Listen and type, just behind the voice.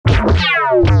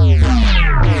Welcome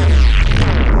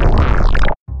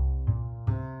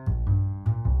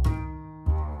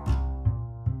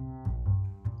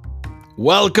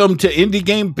to Indie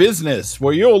Game Business,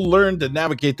 where you'll learn to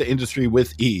navigate the industry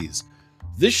with ease.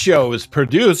 This show is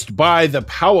produced by the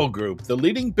Powell Group, the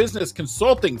leading business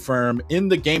consulting firm in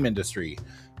the game industry.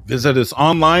 Visit us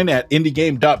online at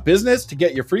indiegame.business to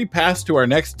get your free pass to our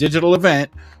next digital event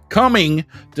coming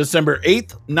December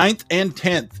 8th, 9th, and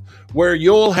 10th, where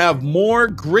you'll have more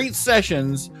great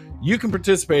sessions you can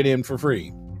participate in for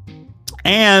free,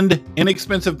 and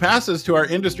inexpensive passes to our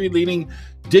industry-leading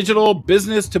digital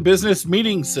business-to-business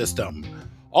meeting system.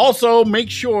 Also, make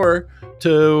sure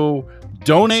to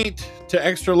donate to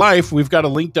Extra Life. We've got a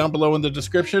link down below in the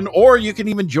description, or you can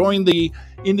even join the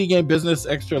Indie Game Business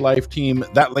Extra Life team.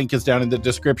 That link is down in the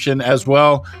description as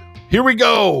well. Here we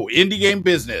go, Indie Game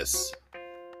Business.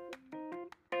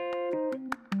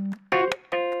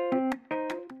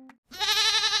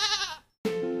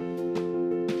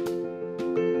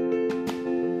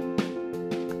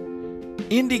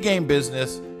 Indie Game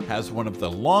Business has one of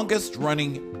the longest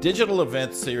running digital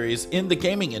event series in the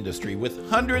gaming industry, with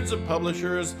hundreds of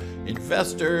publishers,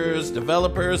 investors,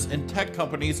 developers, and tech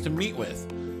companies to meet with.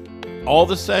 All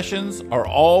the sessions are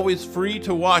always free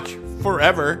to watch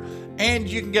forever, and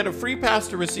you can get a free pass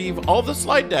to receive all the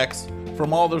slide decks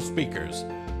from all the speakers.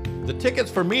 The tickets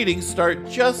for meetings start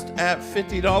just at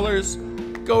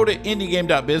 $50. Go to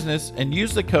indiegame.business and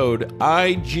use the code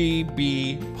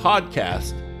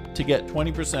IGBpodcast to get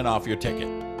 20% off your ticket.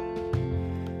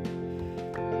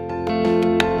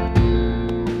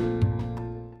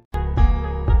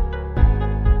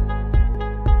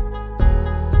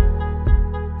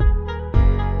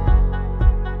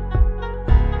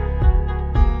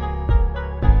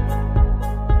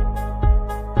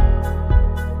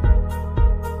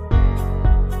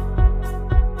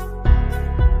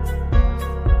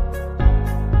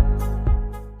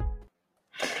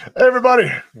 Hey everybody,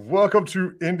 welcome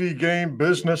to Indie Game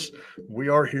Business. We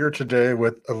are here today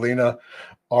with Elina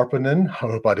Arpanen. I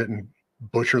hope I didn't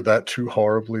butcher that too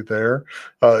horribly there.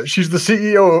 She's the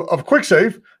CEO of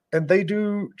QuickSave, and they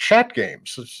do chat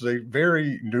games. It's a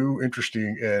very new,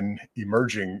 interesting, and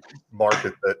emerging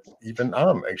market that even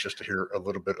I'm anxious to hear a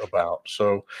little bit about.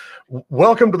 So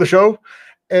welcome to the show.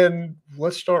 And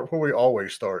let's start where we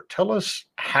always start. Tell us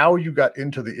how you got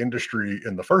into the industry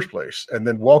in the first place, and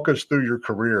then walk us through your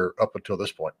career up until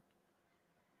this point.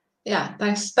 Yeah,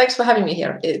 thanks for having me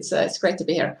here. It's great to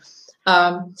be here.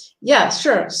 Yeah,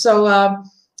 sure. So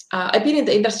I've been in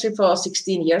the industry for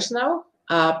 16 years now.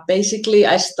 Basically,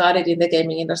 I started in the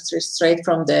gaming industry straight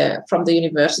from the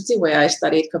university, where I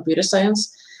studied computer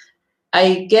science.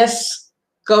 I guess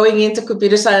going into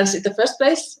computer science in the first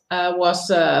place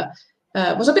was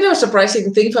a bit of a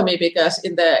surprising thing for me, because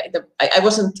I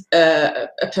wasn't a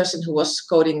person who was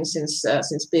coding since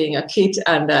being a kid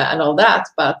and all that.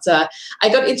 But I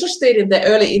got interested in the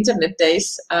early internet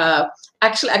days.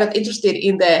 Actually, I got interested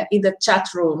in the chat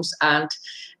rooms and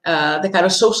the kind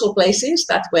of social places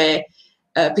that were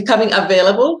becoming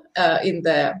available in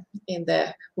the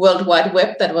World Wide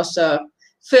Web. That was a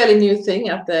fairly new thing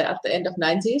at the end of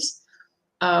 90s.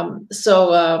 So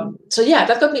yeah,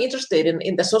 that got me interested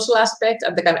in the social aspect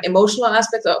and the kind of emotional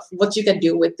aspect of what you can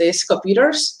do with these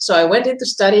computers. So I went into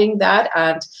studying that,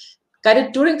 and kind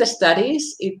of during the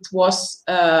studies, it was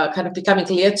kind of becoming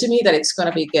clear to me that it's going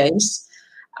to be games.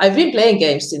 I've been playing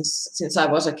games since I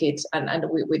was a kid, and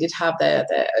we did have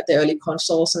the early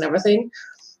consoles and everything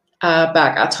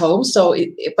back at home. So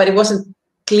but it wasn't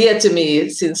clear to me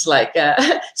since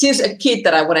since a kid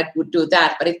that I wanted to do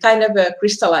that, but it kind of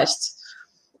crystallized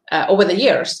over the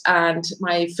years. And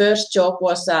my first job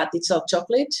was Digital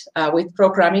Chocolate with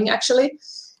programming, actually.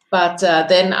 But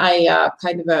then I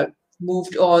kind of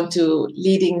moved on to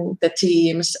leading the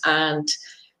teams, and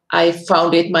I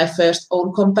founded my first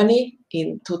own company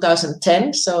in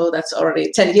 2010. So that's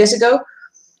already 10 years ago.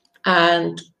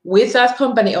 And with that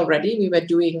company already, we were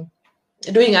doing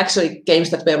actually games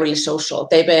that were really social.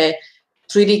 They were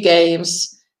 3D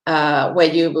games,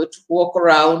 where you would walk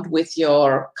around with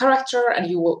your character, and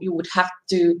you would have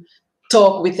to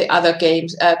talk with the other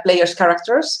players'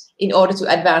 characters in order to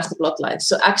advance the plot lines.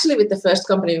 So actually, with the first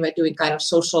company, we were doing kind of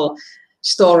social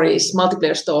stories,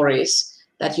 multiplayer stories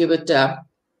that you would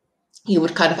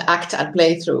kind of act and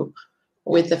play through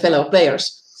with the fellow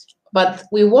players. But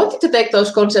we wanted to take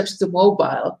those concepts to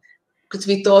mobile, because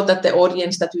we thought that the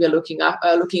audience that we were looking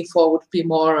for would be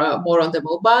more on the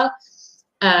mobile.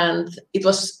 And it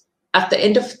was at the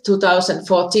end of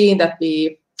 2014 that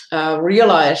we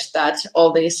realized that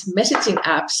all these messaging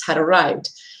apps had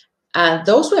arrived. And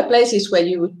those were places where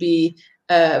you would be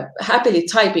happily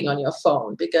typing on your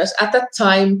phone, because at that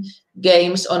time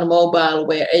games on mobile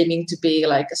were aiming to be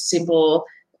like a simple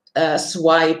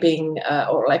swiping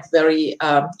or like very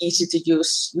easy to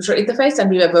use user interface, and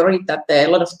we were worried that a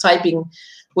lot of typing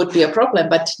would be a problem,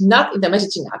 but not in the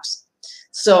messaging apps.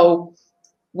 So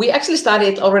we actually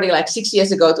started already like 6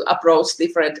 years ago to approach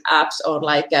different apps on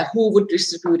like who would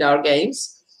distribute our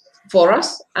games for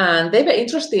us, and they were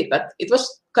interested, but it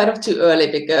was kind of too early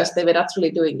because they were not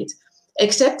really doing it.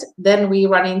 Except then we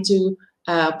ran into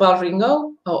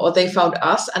Palringo, or they found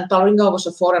us, and Palringo was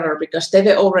a forerunner because they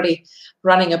were already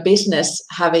running a business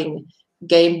having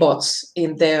game bots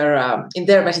in their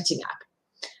messaging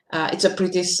app. It's a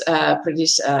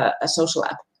British social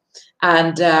app,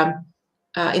 and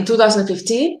in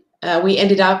 2015 we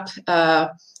ended up,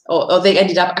 or they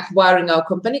ended up acquiring our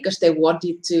company because they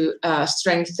wanted to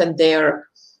strengthen their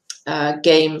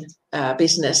game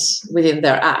business within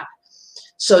their app.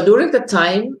 So during the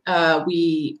time,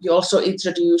 we also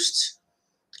introduced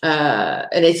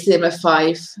an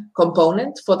HTML5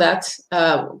 component for that.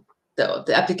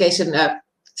 The application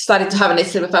started to have an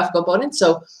HTML5 component,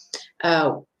 so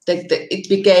it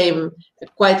became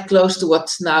quite close to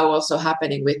what's now also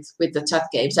happening with the chat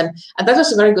games. And that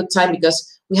was a very good time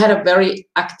because we had a very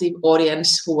active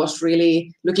audience who was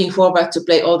really looking forward to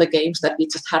play all the games that we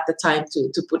just had the time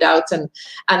to put out and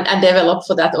develop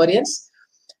for that audience.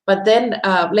 But then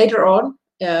later on,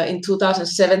 in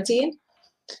 2017,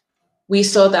 we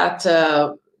saw that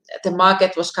the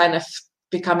market was kind of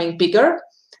becoming bigger.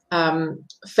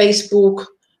 Facebook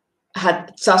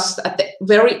had just at the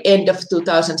very end of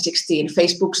 2016,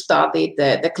 Facebook started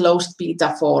the closed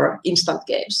beta for instant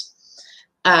games.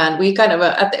 And we kind of,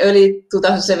 at the early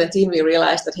 2017, we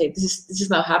realized that, hey, this is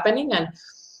now happening.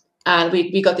 And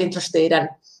we got interested. And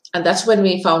that's when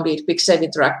we founded Quicksave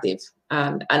Interactive.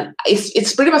 And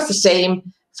it's pretty much the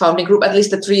same founding group. At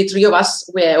least the three of us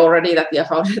were already that we are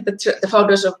founded. The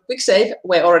founders of Quicksave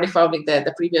were already founding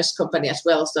the previous company as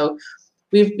well. So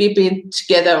we've been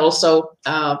together also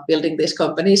building these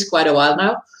companies quite a while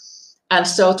now. And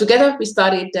so together we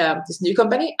started this new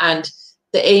company, and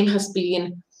the aim has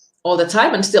been all the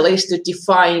time and still is to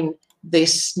define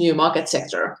this new market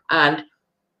sector. And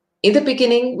in the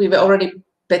beginning, we were already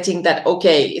betting that,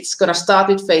 okay, it's going to start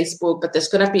with Facebook, but there's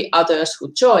going to be others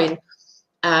who join.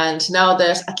 And now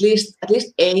there's at least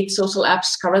 8 social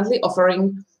apps currently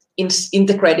offering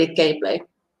integrated gameplay.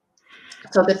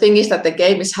 So the thing is that the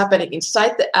game is happening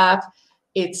inside the app.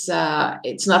 It's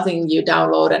nothing you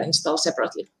download and install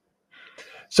separately.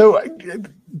 So,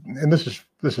 and this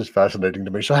is fascinating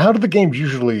to me. So how do the games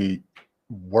usually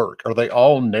work? Are they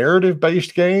all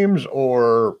narrative-based games,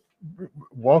 or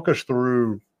walk us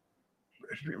through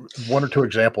 1 or 2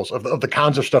 examples of the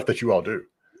kinds of stuff that you all do?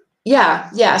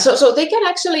 Yeah. So they can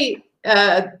actually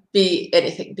be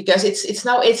anything, because it's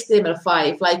now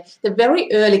HTML5. Like the very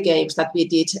early games that we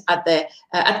did at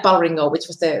Palringo, which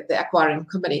was the acquiring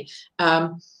company,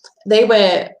 they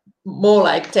were more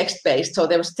like text-based. So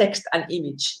there was text and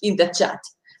image in the chat,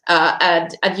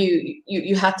 and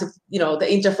you had to, the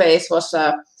interface was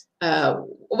a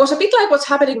bit like what's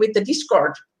happening with the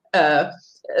Discord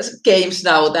games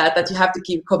now, that you have to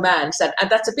give commands, and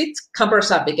that's a bit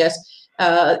cumbersome because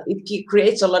it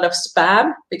creates a lot of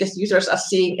spam because users are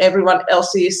seeing everyone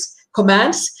else's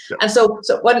commands. Yeah. And so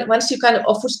once you kind of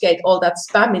obfuscate all that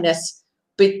spamminess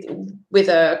with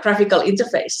a graphical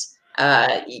interface,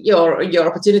 your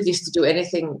opportunities to do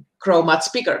anything grow much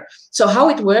bigger. So how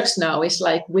it works now is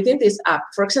like within this app,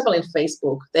 for example, in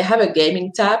Facebook, they have a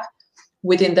gaming tab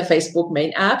within the Facebook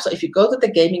main app. So if you go to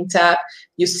the gaming tab,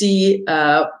 you see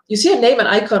a name and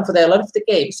icon for a lot of the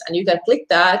games, and you can click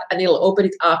that and it'll open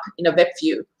it up in a web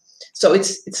view. So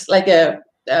it's like a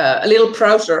little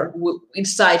browser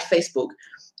inside Facebook.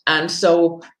 And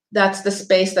so that's the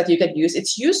space that you can use.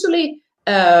 It's usually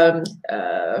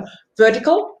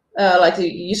vertical, like you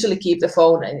usually keep the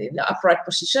phone in the upright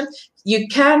position. You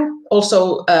can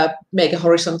also make a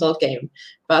horizontal game,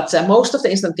 but most of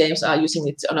the instant games are using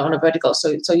it on a vertical. So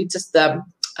you just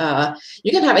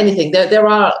you can have anything. There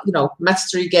are match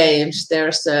 3 games.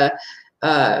 There's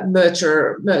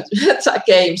merger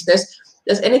games.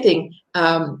 There's anything.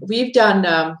 We've done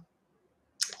a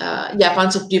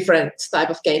bunch of different type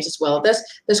of games as well.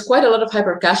 There's quite a lot of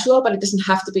hyper casual, but it doesn't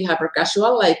have to be hyper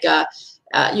casual. Like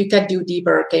you can do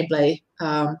deeper gameplay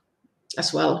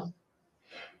as well.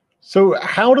 So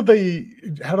how do they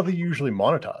usually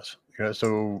monetize?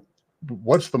 So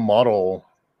what's the model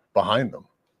behind them?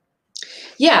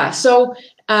 Yeah, so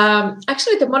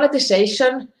actually the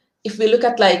monetization if we look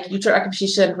at like user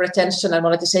acquisition, retention, and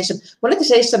monetization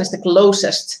is the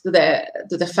closest to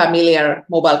the familiar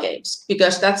mobile games,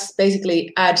 because that's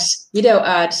basically ads, video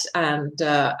ads, and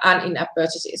in-app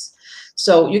purchases.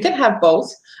 So you can have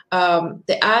both.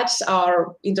 The ads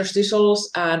are interstitials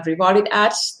and rewarded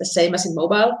ads, the same as in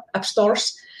mobile app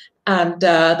stores. And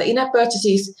the in-app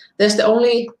purchases, there's the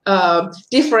only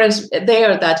difference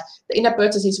there that the in-app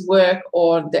purchases work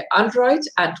on the Android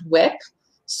and web,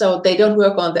 so they don't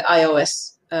work on the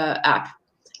iOS app.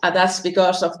 And that's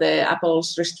because of the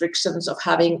Apple's restrictions of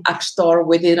having App Store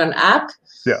within an app.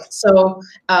 Yeah. So,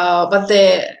 but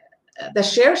the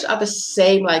shares are the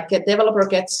same. Like a developer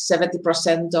gets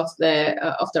 70% of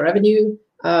the revenue.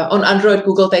 On Android,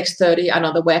 Google takes 30, and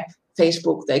on the web,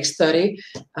 Facebook takes 30.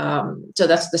 So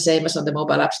that's the same as on the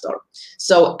mobile app store.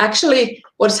 So actually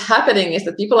what's happening is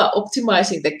that people are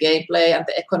optimizing the gameplay and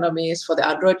the economies for the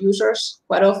Android users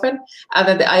quite often. And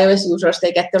then the iOS users,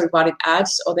 they get the rewarded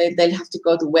ads, or they'll have to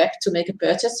go to web to make a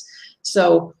purchase.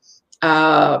 So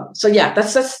yeah,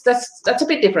 that's a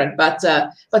bit different. But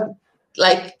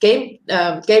like game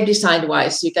design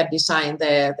wise, you can design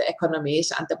the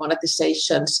economies and the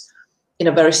monetizations in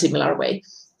a very similar way.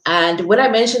 And when I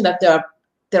mentioned that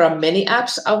there are many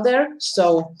apps out there,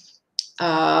 so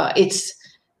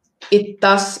it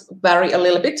does vary a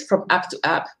little bit from app to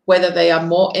app, whether they are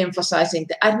more emphasizing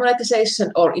the ad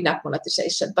monetization or in-app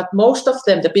monetization. But most of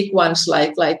them, the big ones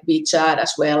like WeChat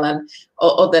as well, and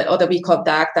or the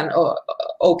WeContact and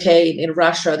OK in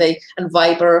Russia, and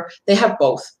Viber, they have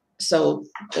both. So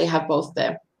they have both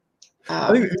there.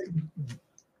 I think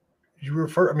you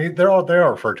refer, I mean, they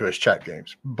are referred to as chat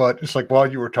games, but it's like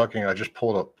while you were talking, I just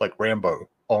pulled up like Rambo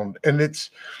on, and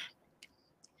it's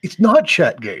not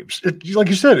chat games. Like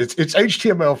you said, it's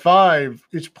HTML5.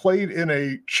 It's played in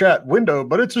a chat window,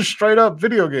 but it's a straight up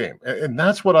video game. And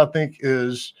that's what I think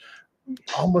is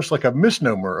almost like a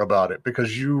misnomer about it,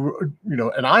 because you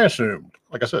know, and I assumed,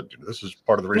 like I said, this is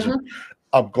part of the reason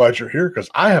I'm glad you're here,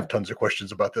 because I have tons of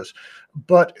questions about this.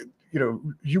 But, you know,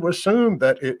 you assume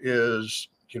that it is,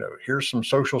 you know, here's some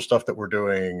social stuff that we're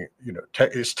doing, you know,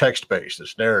 it's text-based,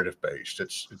 it's narrative-based,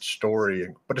 it's story,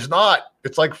 but it's not.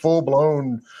 It's like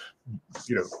full-blown,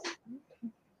 you know,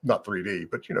 not 3D,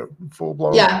 but, you know,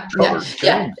 full-blown colored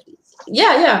games.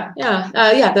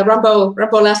 The Rambo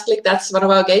Last Click, that's one of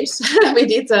our games we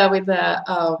did with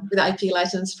the IP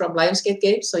license from Lionsgate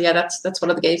Games. So yeah, that's one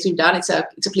of the games we've done. It's a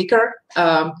clicker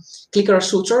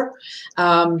shooter.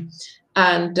 So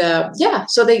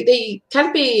they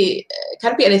can be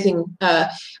anything.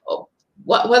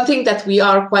 One thing that we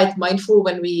are quite mindful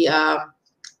when we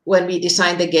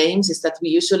design the games is that we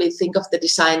usually think of the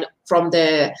design from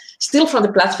the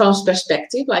platform's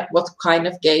perspective, like what kind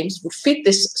of games would fit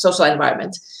this social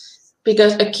environment,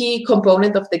 because a key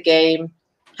component of the game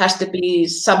has to be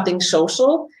something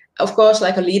social. Of course,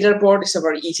 like a leaderboard is a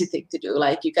very easy thing to do.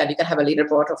 Like you can have a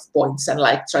leaderboard of points and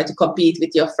like try to compete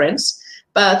with your friends.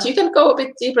 But you can go a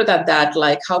bit deeper than that.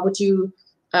 Like how do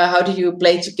you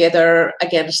play together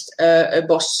against a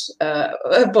boss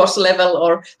level,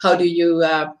 or how do you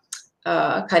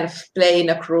kind of play in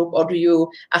a group, or do you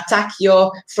attack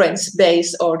your friend's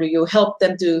base, or do you help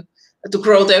them to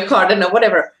grow their garden, or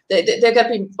whatever? There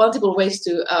can be multiple ways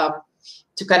to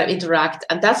kind of interact,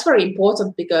 and that's very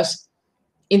important, because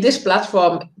in this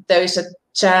platform there is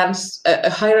a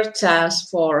higher chance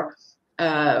for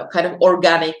kind of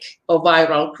organic or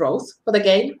viral growth for the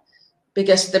game,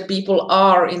 because the people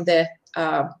are in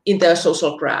their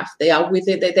social graph. They are with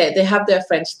it. They have their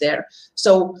friends there.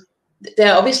 So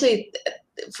they're obviously,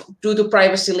 due to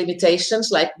privacy limitations,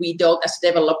 like we don't, as a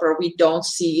developer, we don't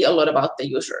see a lot about the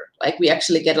user. Like we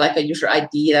actually get like a user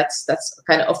ID that's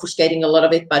kind of obfuscating a lot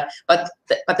of it. But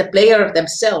the player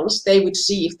themselves, they would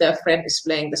see if their friend is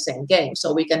playing the same game.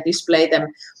 So we can display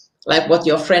them, like what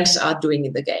your friends are doing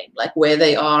in the game, like where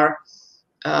they are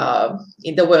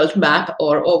in the world map,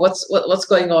 or what's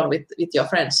going on with your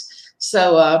friends.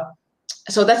 So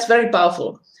that's very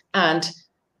powerful. And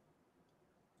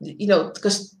you know,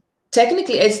 because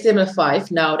technically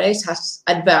HTML5 nowadays has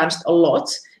advanced a lot.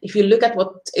 If you look at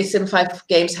what HTML5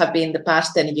 games have been the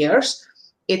past 10 years,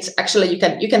 it's actually you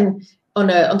can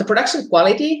on the production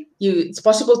quality, it's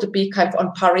possible to be kind of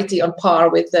on par with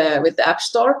the App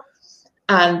Store.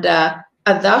 And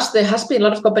thus, there has been a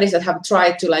lot of companies that have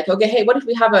tried to like, okay, hey, what if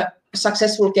we have a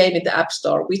successful game in the App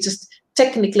Store? We just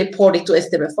technically port it to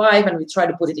HTML5 and we try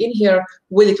to put it in here.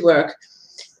 Will it work?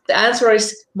 The answer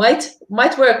is might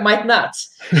work, might not,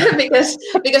 because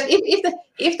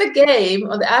if the game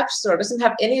on the App Store doesn't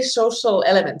have any social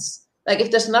elements, like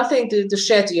if there's nothing to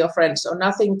share to your friends or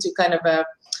nothing to kind of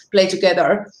play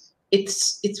together, it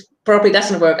probably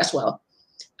doesn't work as well.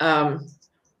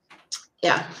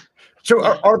 Yeah. So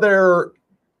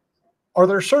are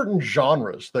there certain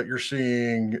genres that you're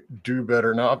seeing do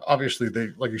better? Now, obviously,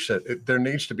 like you said, there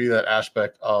needs to be that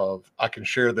aspect of I can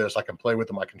share this, I can play with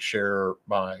them, I can share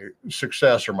my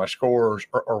success or my scores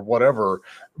or whatever.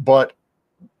 But,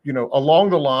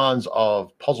 along the lines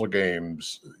of puzzle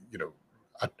games,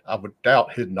 I would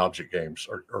doubt hidden object games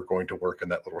are going to work in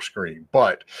that little screen.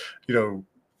 But,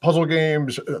 puzzle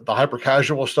games, the hyper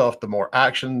casual stuff, the more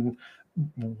action,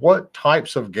 what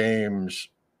types of games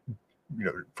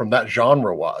from that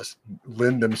genre wise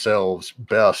lend themselves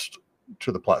best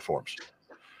to the platforms?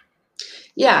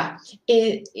 Yeah,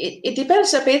 it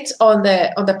depends a bit on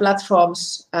the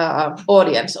platform's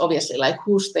audience, obviously, like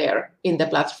who's there in the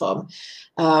platform.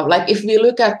 Like if we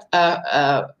look at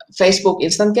Facebook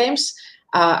instant games,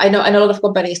 I know a lot of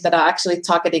companies that are actually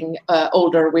targeting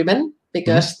older women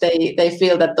because they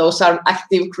feel that those are an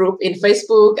active group in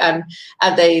Facebook and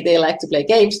they like to play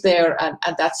games there, and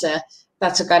that's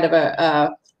a kind of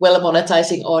a well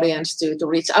monetizing audience to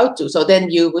reach out to. So then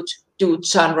you would do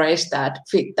genres that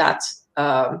fit that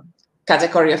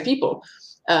category of people.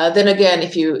 Then again,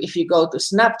 if you go to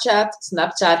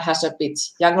Snapchat has a bit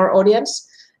younger audience,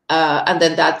 and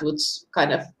then that would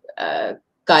kind of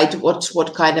guide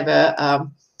what kind of a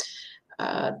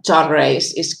genre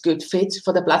is good fit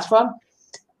for the platform.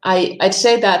 I'd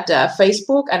say that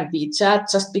Facebook and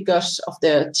WeChat, just because of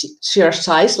the sheer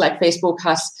size, like Facebook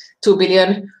has 2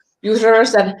 billion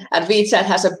users and WeChat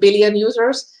has 1 billion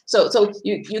users. So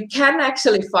you can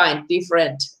actually find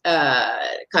different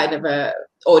kind of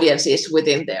audiences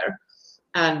within there.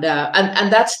 And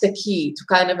that's the key to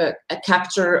kind of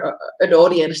capture an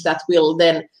audience that will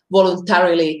then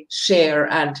voluntarily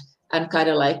share and kind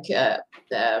of like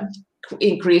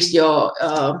increase your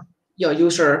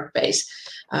user base.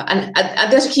 And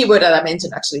there's a keyword that I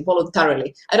mentioned, actually,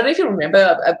 voluntarily. I don't know if you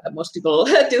remember, most people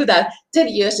do that. 10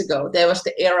 years ago, there was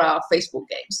the era of Facebook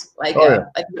games. Like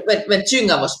when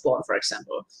Jenga was born, for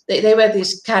example. They were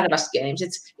these canvas games.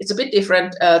 It's a bit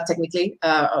different technically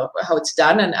how it's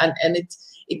done, and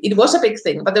it was a big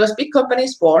thing. But there was big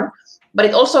companies born, but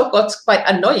it also got quite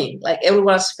annoying. Like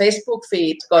everyone's Facebook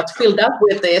feed got filled up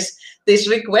with these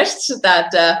requests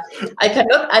that I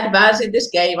cannot advance in this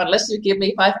game unless you give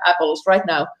me 5 apples right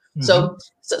now. So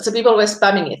people were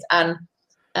spamming it, and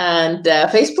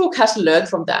Facebook has learned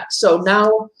from that. So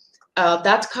now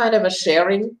that kind of a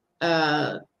sharing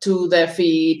to the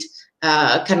feed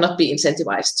cannot be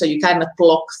incentivized. So you cannot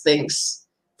block things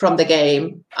from the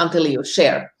game until you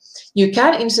share. You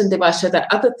can incentivize certain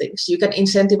other things. You can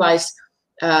incentivize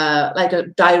like a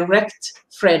direct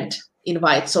friend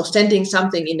invite. So sending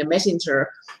something in a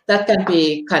messenger, that can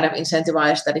be kind of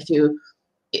incentivized. That if you,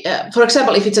 for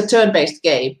example, if it's a turn-based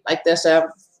game, like there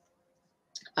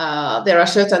are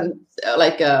certain I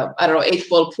don't know,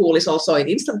 8-ball pool is also in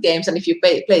instant games, and if you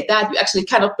play that, you actually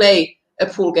cannot play a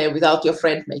pool game without your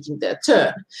friend making the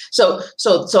turn. So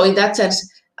in that sense,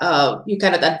 you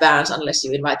cannot advance unless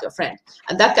you invite your friend,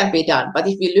 and that can be done. But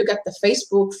if you look at the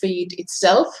Facebook feed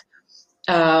itself,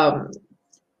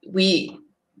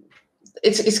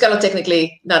 it's kind of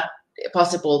technically not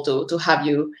possible to have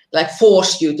you like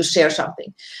force you to share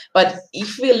something. But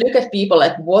if we look at people,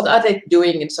 like what are they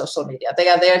doing in social media? They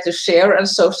are there to share and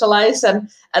socialize and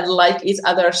like each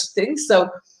other's things. So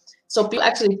people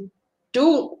actually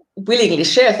do willingly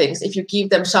share things if you give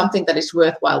them something that is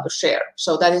worthwhile to share.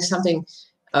 So that is something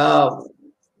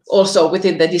also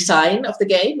within the design of the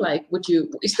game. Like,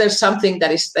 is there something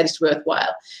that is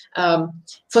worthwhile?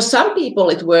 For some people,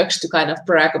 it works to kind of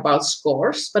brag about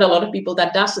scores, but a lot of people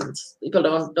that doesn't. People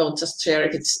don't just share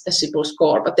if it's a simple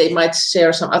score, but they might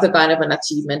share some other kind of an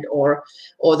achievement or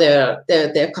their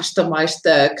customized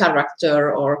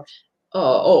character or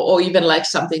even like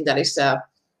something that is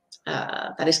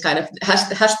kind of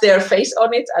has their face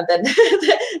on it, and then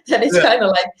then it's kind of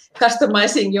like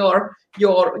customizing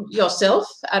yourself,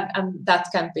 and that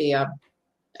can be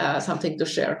something to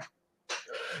share.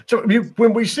 So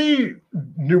when we see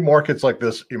new markets like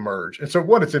this emerge, and so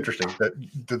it's interesting that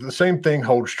the same thing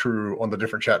holds true on the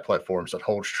different chat platforms that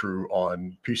holds true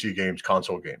on PC games,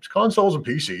 console games. Consoles and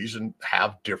PCs and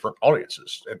have different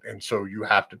audiences. And so you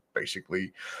have to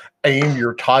basically aim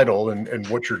your title and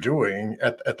what you're doing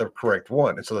at the correct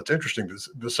one. And so that's interesting.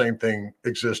 The same thing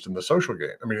exists in the social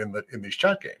game. I mean, in these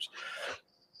chat games.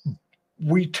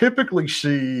 We typically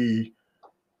see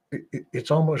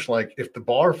it's almost like if the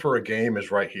bar for a game is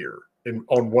right here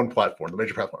on one platform, the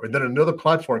major platform, and then another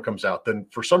platform comes out, then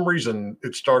for some reason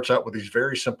it starts out with these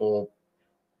very simple,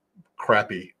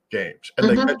 crappy games, and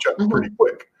they catch up pretty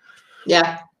quick.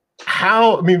 Yeah.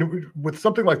 How, I mean, with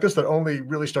something like this that only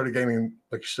really started gaining,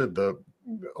 like you said, the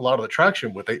a lot of the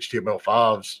traction with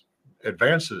HTML5's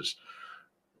advances.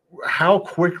 How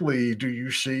quickly do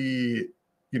you see,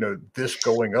 this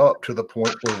going up to the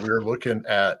point where we're looking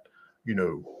at,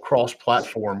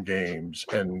 cross-platform games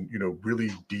and,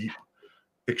 really deep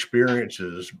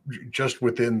experiences just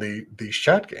within these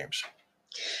chat games?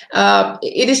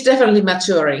 It is definitely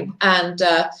maturing, and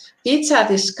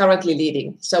WeChat is currently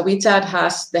leading. So WeChat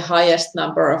has the highest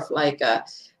number of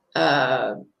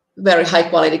very high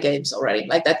quality games already,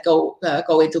 like that go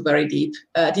into very deep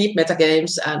meta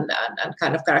games and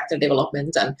kind of character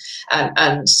development,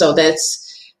 and so that's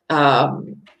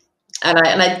and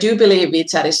I do believe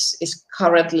WeChat is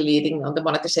currently leading on the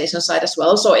monetization side as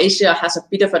well. So Asia has a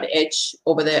bit of an edge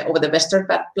over the Western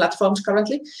platforms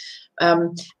currently.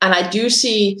 And I do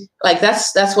see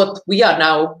that's what we are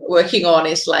now working on,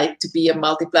 is like to be a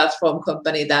multi-platform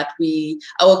company, that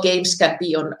our games can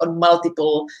be on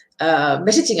multiple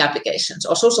messaging applications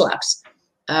or social apps.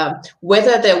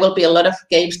 Whether there will be a lot of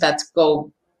games that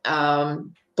go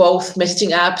both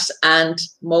messaging apps and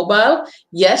mobile,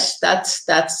 yes, that's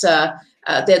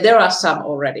there are some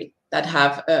already that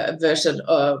have a version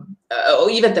of, or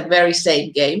even the very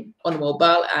same game on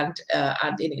mobile and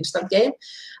in instant game.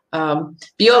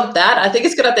 Beyond that, I think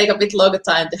it's going to take a bit longer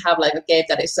time to have like a game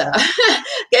that is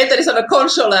on a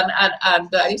console and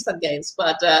instant games,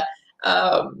 but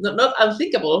not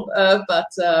unthinkable.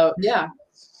 Yeah.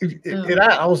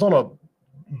 I was on a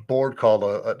board call,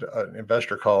 an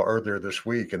investor call earlier this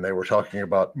week, and they were talking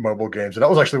about mobile games, and that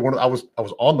was actually I was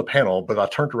on the panel, but I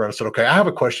turned around and said, okay, I have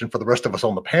a question for the rest of us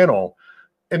on the panel.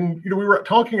 And we were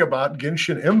talking about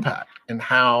Genshin Impact and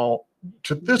how,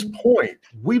 to this point,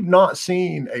 we've not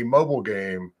seen a mobile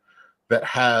game that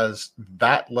has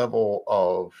that level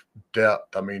of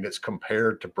depth. I mean, it's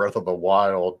compared to Breath of the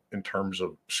Wild in terms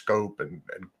of scope and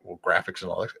graphics and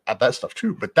all that stuff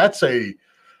too. But that's a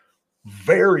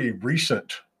very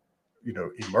recent,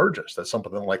 emergence that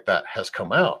something like that has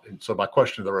come out. And so my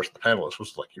question to the rest of the panelists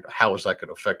was like, how is that going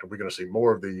to affect? Are we going to see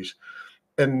more of these?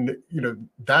 And,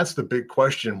 that's the big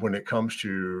question when it comes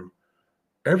to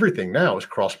everything now is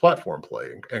cross-platform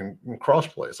play and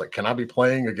cross-play. It's like, can I be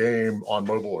playing a game on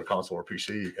mobile or console or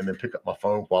PC and then pick up my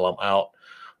phone while I'm out,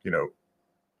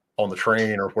 on the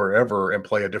train or wherever, and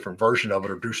play a different version of it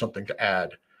or do something to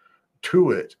add to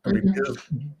it? I mean,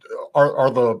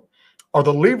 are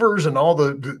the levers and all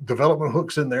the development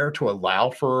hooks in there to allow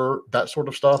for that sort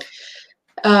of stuff?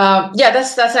 Yeah,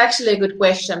 that's actually a good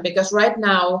question, because right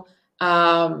now,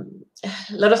 a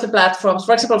lot of the platforms,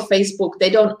 for example, Facebook, they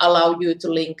don't allow you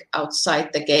to link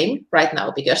outside the game right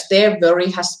now, because their worry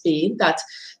has been that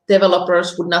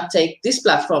developers would not take this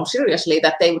platform seriously,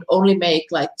 that they would only make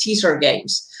like teaser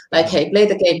games, like, hey, play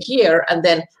the game here, and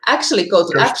then actually go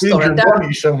to App Store and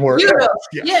download somewhere.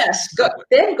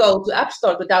 Then go to App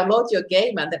Store to download your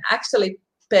game and then actually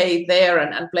pay there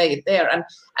and play it there,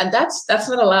 and that's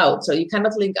not allowed. So you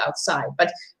cannot link outside.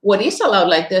 But what is allowed,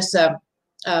 like this,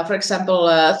 for example,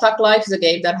 Thug Life is a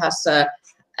game that has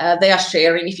they are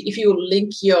sharing. If you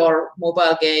link your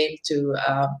mobile game to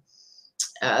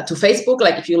Facebook,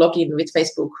 like if you log in with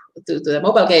Facebook to the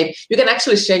mobile game, you can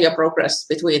actually share your progress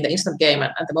between the instant game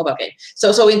and the mobile game.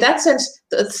 So in that sense,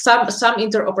 some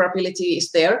interoperability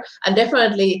is there, and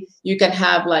definitely you can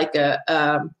have like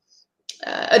a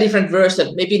different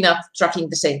version, maybe not tracking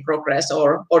the same progress,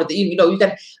 or you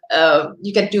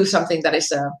can do something that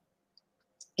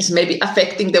is maybe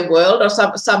affecting the world or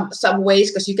some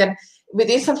ways, because you can, with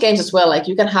instant games as well, like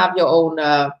you can have your own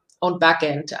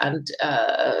backend and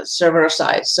server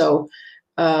side. So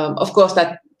of course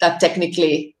that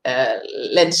technically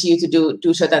lends you to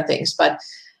do certain things, but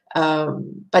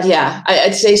yeah,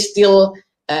 I'd say still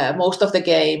most of the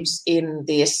games in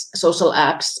these social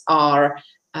apps are,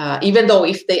 even though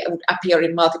if they would appear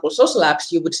in multiple social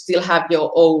apps, you would still have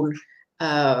your own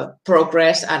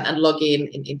progress and log in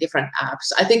different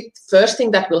apps. I think first thing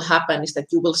that will happen is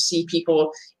that you will see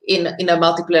people in a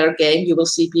multiplayer game, you will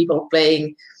see people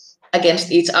playing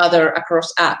against each other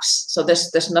across apps. So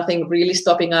there's nothing really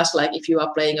stopping us, like if you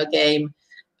are playing a game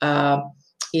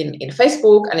in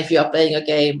Facebook, and if you are playing a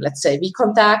game, let's say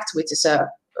VKontakte, which is a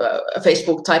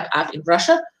Facebook type app in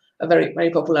Russia, very,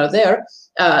 very popular there,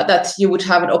 that you would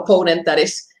have an opponent that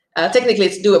is technically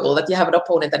it's doable, that you have an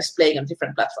opponent that is playing on a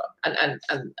different platform,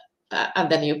 and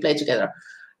then you play together.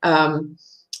 But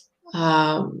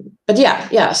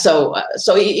yeah. So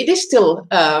it is still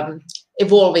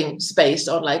evolving space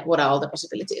on like what are all the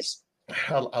possibilities.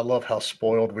 I love how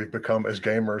spoiled we've become as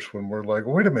gamers when we're like,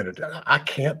 wait a minute, I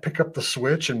can't pick up the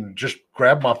Switch and just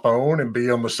grab my phone and be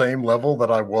on the same level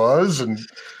that I was, and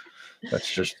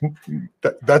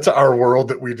that's our world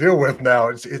that we deal with now.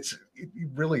 It's it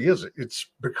really is. It's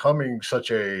becoming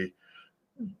such a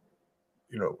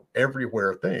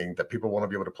everywhere thing that people want to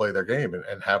be able to play their game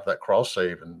and have that cross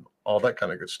save and all that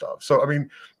kind of good stuff. So, I mean,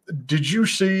 did you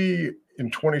see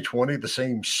in 2020 the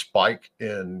same spike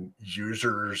in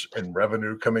users and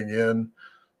revenue coming in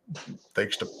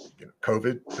thanks to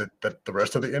COVID that the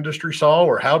rest of the industry saw,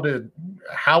 or how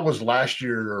was last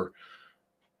year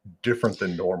different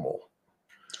than normal?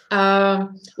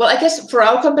 Well, I guess for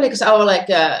our company, because our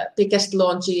biggest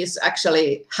launches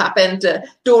actually happened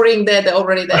during the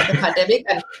pandemic,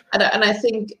 and I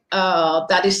think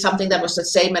that is something that was the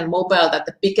same in mobile, that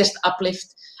the biggest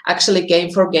uplift actually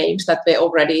came for games that were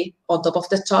already on top of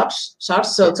the charts.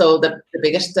 So the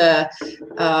biggest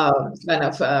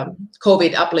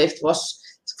COVID uplift was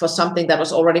for something that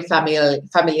was already familiar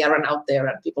and out there,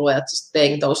 and people were just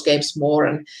playing those games more,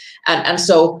 and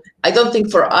so I don't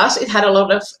think for us it had a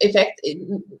lot of effect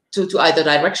to either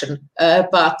direction.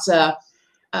 But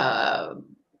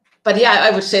yeah,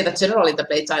 I would say that generally the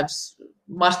play times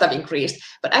must have increased.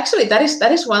 But actually, that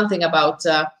is one thing about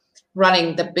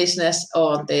running the business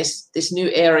on this new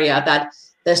area, that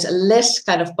there's less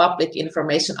kind of public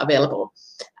information available.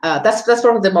 That's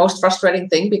probably the most frustrating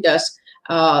thing, because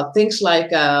things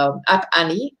like App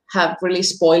Annie have really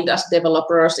spoiled us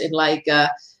developers in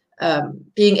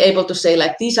being able to say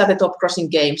these are the top crossing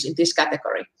games in this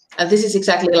category, and this is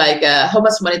exactly how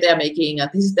much money they are making, and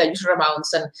this is their user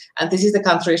amounts, and this is the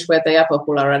countries where they are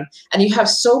popular, and you have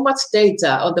so much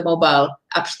data on the mobile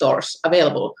app stores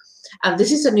available, and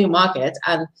this is a new market,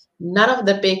 and none of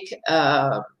the big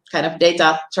kind of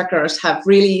data trackers have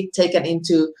really taken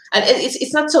into, and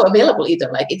it's not so available either.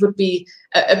 It would be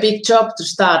a big job to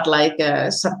start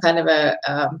some kind of a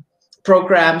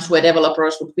programs where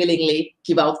developers would willingly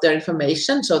give out their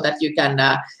information so that you can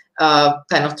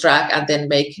kind of track and then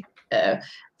make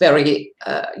very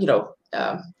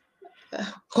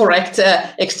correct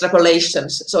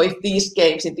extrapolations. So if these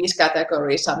games in these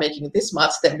categories are making this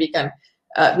much, then we can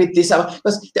with this,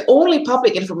 because the only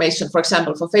public information, for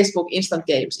example, for Facebook instant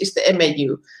games is the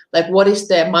MAU, what is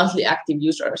the monthly active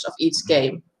users of each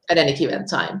game at any given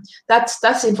time.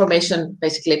 That's information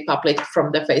basically public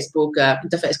from the Facebook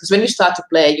interface, because when you start to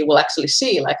play, you will actually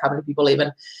see how many people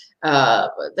even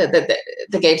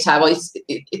the games have. Well,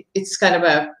 it's kind of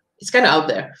out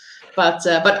there, but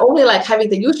only having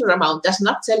the user amount does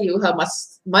not tell you how much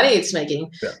money it's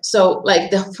making. Yeah. So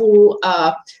the full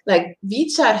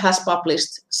WeChat has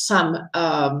published some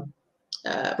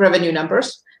revenue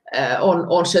numbers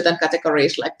on certain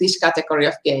categories, this category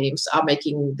of games are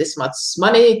making this much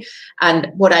money,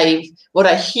 and what I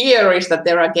hear is that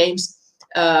there are games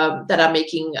that are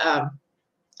making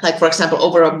for example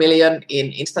over 1 million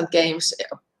in instant games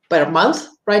per month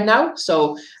right now.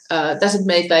 So does it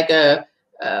make a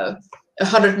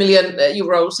 100 million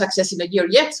euro success in a year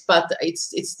yet, but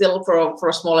it's still for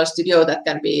a smaller studio that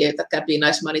can be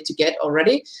nice money to get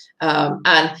already.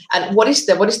 And what is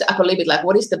the upper limit?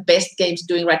 What is the best games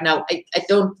doing right now? I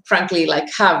don't frankly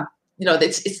have,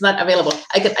 it's not available.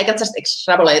 I can just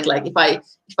extrapolate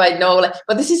if I know,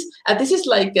 but this is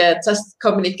just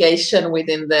communication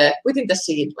within the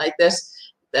scene.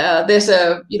 There's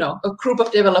a group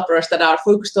of developers that are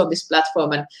focused on this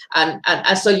platform,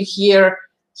 and so you hear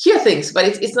things, but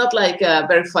it's not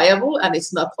verifiable, and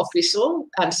it's not official,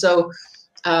 and so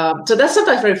that's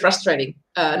sometimes very frustrating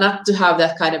not to have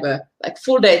that kind of a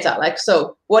full data.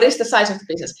 So what is the size of the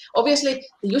business? Obviously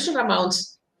the user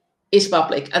amounts is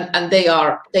public, and they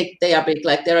are big.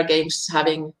 There are games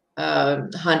having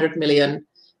 100 million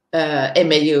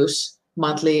MAUs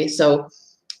monthly, so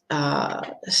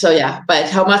yeah, but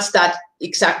how much that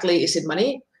exactly is in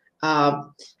money, I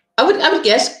would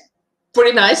guess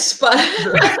pretty nice, but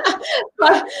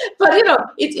but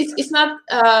it's not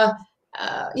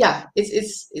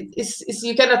it's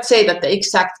you cannot say that the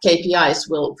exact KPIs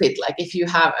will fit. If you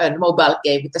have a mobile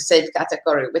game with the same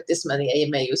category with this many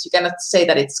MAUs, you cannot say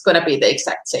that it's going to be the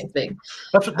exact same thing.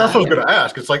 That's what I was going to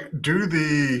ask. It's do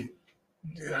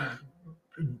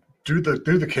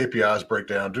the KPIs break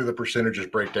down? Do the percentages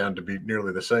break down to be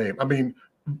nearly the same? I mean,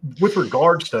 with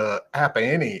regards to App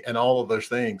Annie and all of those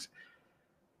things,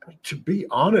 to be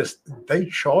honest, they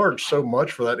charge so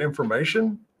much for that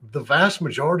information. The vast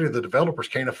majority of the developers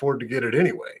can't afford to get it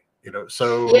anyway.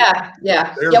 So yeah.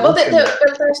 Well,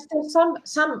 there's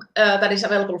some that is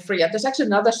available free, and there's actually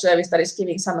another service that is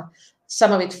giving some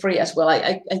of it free as well.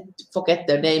 I forget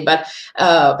their name, but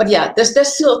yeah,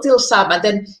 there's still some, and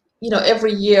then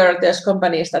every year there's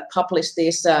companies that publish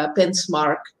these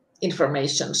benchmark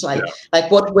informations,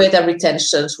 what were the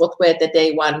retentions, what were the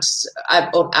day ones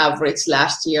on average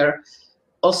last year.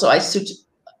 Also,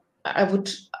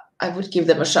 I would give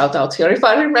them a shout out here if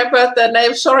I remember the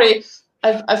name. Sorry,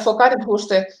 I've forgotten who's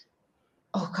the.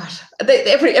 Oh gosh,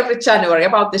 every January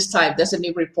about this time, there's a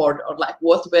new report on like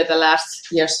what were the last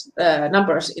year's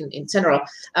numbers in general.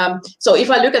 So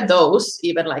if I look at those,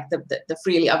 even like the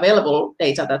freely available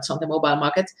data that's on the mobile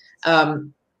market,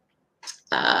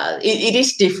 it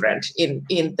is different in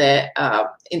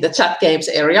the chat games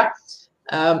area.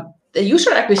 The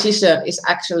user acquisition is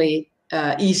actually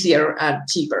easier and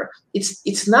cheaper.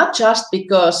 It's not just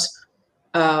because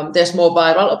there's more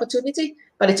viral opportunity,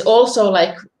 but it's also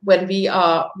like when we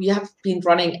have been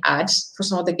running ads for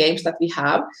some of the games that we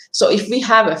have. So if we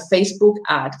have a Facebook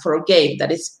ad for a game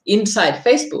that is inside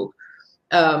Facebook,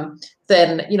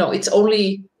 then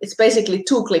it's basically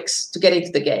 2 clicks to get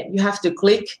into the game. You have to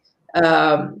click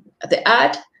the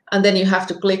ad, and then you have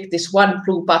to click this one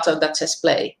blue button that says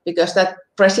play, because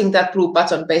pressing that blue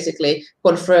button basically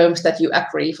confirms that you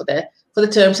agree for the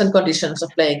terms and conditions of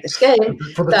playing this game.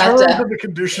 For the terms and the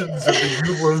conditions and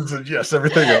the ULAs and yes,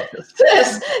 everything else.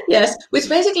 Yes. Which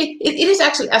basically it is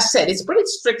actually, as I said, it's pretty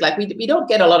strict. Like we don't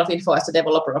get a lot of info as a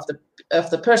developer of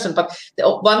the person, but the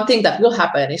one thing that will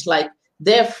happen is like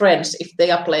their friends, if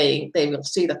they are playing, they will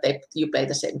see that you play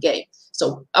the same game.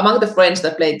 So among the friends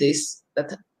that play this,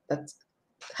 that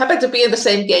happen to be in the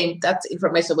same game, that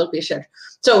information will be shared.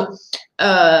 So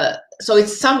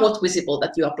it's somewhat visible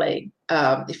that you are playing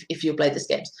if you play these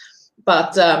games.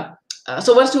 But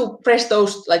so once you press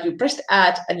those, like you press the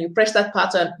ad and you press that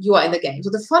button, you are in the game. So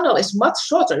the funnel is much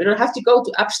shorter. You don't have to go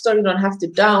to App Store. You don't have to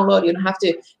download. You don't have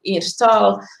to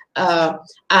install.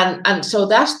 And so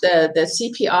that's the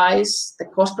CPIs, the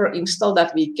cost per install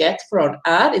that we get for an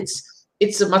ad.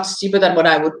 It's much cheaper than what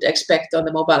I would expect on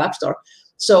the mobile App Store.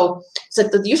 So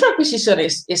the user acquisition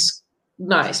is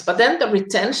nice, but then the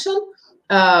retention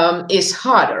is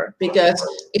harder, because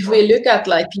if we look at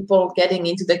like people getting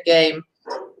into the game,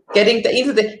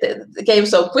 into the game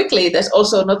so quickly, there's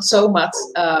also not so much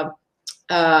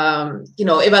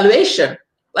evaluation.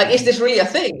 Like, is this really a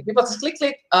thing? People just click,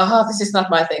 this is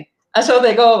not my thing, and so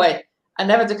they go away and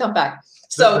never to come back.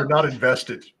 So they're not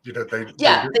invested. They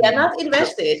are not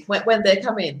invested when they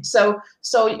come in. So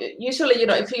usually,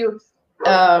 if you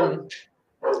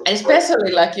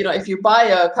especially like, if you buy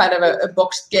a kind of a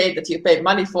boxed game that you pay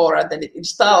money for, and then it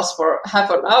installs for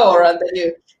half an hour, and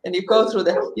then you go through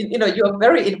you are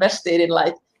very invested in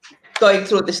like going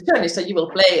through this journey, so you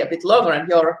will play a bit longer and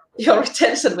your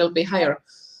retention will be higher.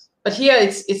 But here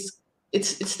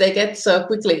it's they get so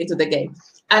quickly into the game.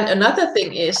 And another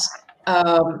thing is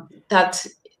that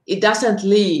it doesn't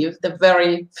leave the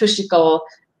very physical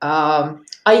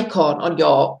icon on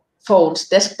your phone's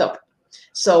desktop.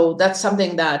 So that's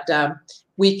something that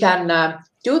we can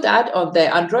do that on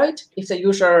the Android if the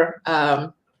user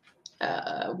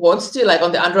wants to. Like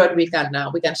on the Android, we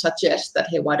can suggest that,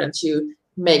 hey, why don't you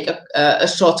make a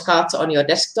shortcut on your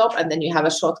desktop, and then you have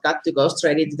a shortcut to go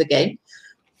straight into the game.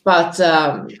 But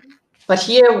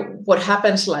here, what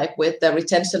happens like with the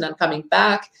retention and coming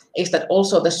back is that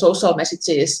also the social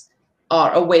messages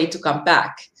are a way to come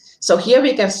back. So here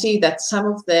we can see that some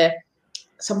of the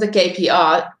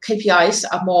KPIs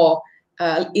are more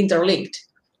interlinked.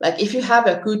 Like if you have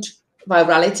a good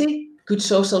virality, good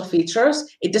social features,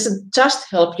 it doesn't just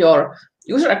help your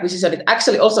user acquisition, it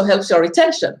actually also helps your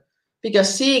retention,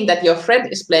 because seeing that your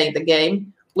friend is playing the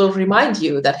game will remind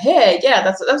you that, hey, yeah,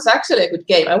 that's actually a good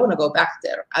game. I want to go back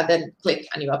there, and then click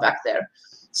and you are back there.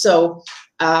 So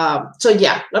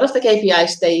yeah, a lot of the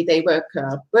KPIs, they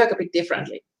work a bit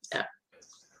differently. Yeah.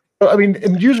 I mean,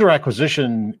 and user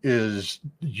acquisition is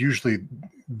usually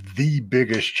the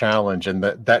biggest challenge, and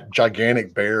that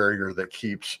gigantic barrier that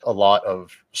keeps a lot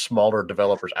of smaller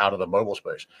developers out of the mobile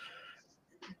space.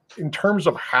 In terms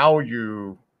of how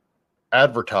you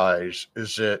advertise,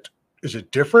 is it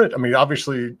different? I mean,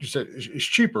 obviously you said it's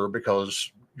cheaper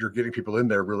because you're getting people in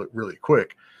there really, really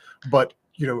quick, but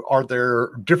are there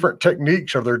different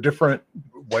techniques? Are there different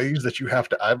ways that you have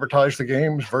to advertise the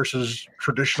games versus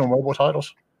traditional mobile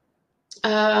titles?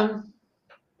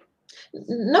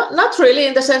 Not really,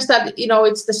 in the sense that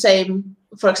it's the same.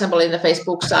 For example, in the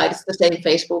Facebook side, it's the same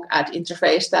Facebook ad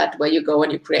interface that where you go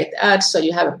and you create the ads. So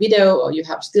you have a video or you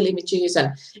have still images,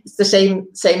 and it's the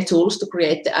same tools to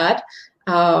create the ad.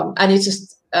 And you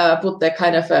just put the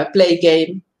kind of a play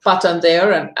game button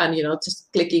there, and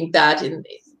just clicking that, and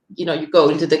you go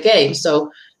into the game.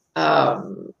 So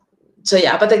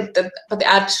yeah, but the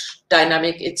ad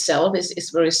dynamic itself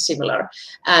is very similar.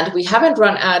 And we haven't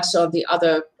run ads on the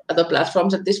other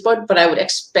platforms at this point, but I would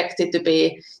expect it to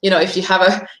be, if you have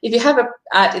a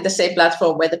ad in the same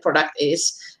platform where the product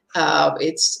is,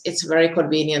 it's a very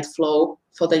convenient flow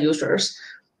for the users.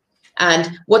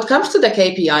 And what comes to the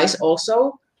KPIs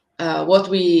also, what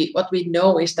we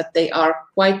know is that they are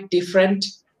quite different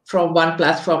from one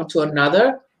platform to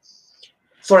another.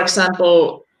 For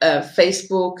example,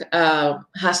 Facebook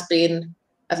has been,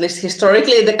 at least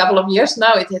historically, in a couple of years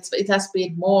now, it has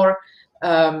been more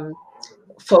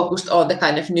focused on the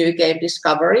kind of new game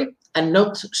discovery and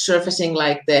not surfacing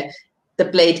like the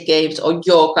played games or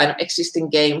your kind of existing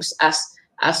games as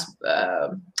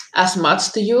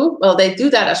much to you. Well, they do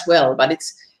that as well, but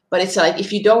it's like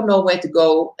if you don't know where to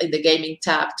go in the gaming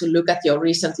tab to look at your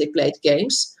recently played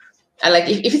games, and like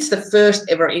if it's the first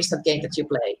ever instant game that you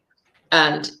play,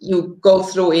 and you go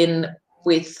through in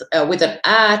with an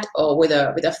ad or with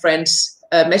a friend's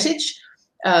message,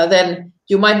 then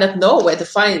you might not know where to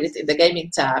find it in the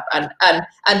gaming tab and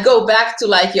go back to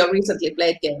like your recently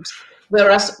played games.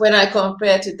 Whereas when I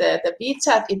compare to the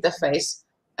VChat interface,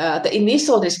 the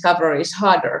initial discovery is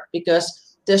harder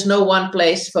because there's no one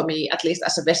place for me, at least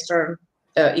as a Western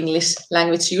English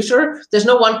language user, there's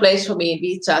no one place for me in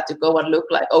VChat to go and look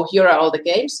like, oh, here are all the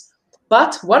games.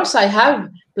 But once I have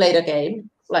played a game,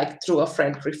 like through a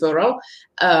friend referral,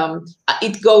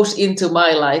 it goes into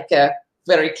my like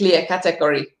very clear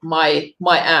category, my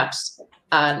apps,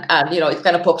 and it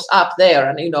kind of pops up there,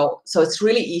 and so it's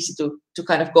really easy to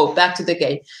kind of go back to the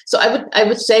game. So I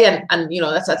would say, and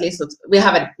that's at least what we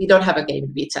don't have a game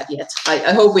in VChat yet.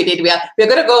 I hope we did. We're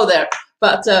gonna go there,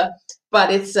 but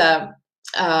it's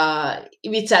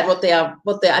VChat what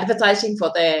they're advertising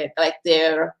for their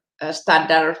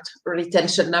standard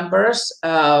retention numbers.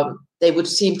 They would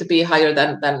seem to be higher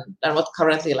than what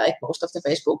currently like most of the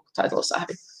Facebook titles are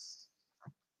having.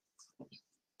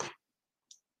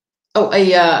 Oh,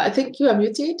 I think you are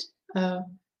muted.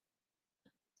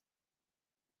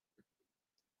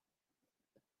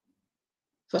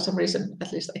 For some reason,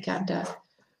 at least I can't.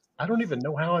 I don't even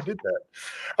know how I did that.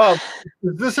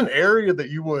 Is this an area that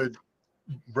you would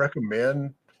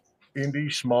recommend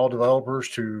indie small developers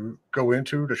to go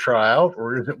into to try out,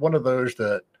 or is it one of those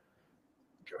that,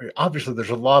 I mean, obviously there's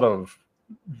a lot of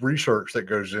research that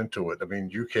goes into it. I mean,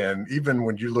 you can, even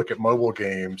when you look at mobile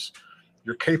games,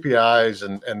 your KPIs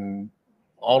and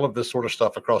all of this sort of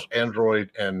stuff across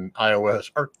Android and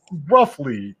iOS are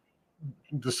roughly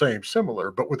the same,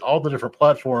 similar, but with all the different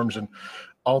platforms and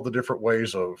all the different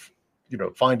ways of,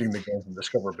 finding the games and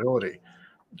discoverability.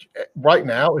 Right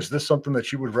now, is this something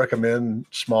that you would recommend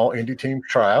small indie teams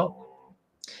try out?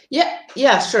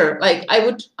 Yeah, sure. Like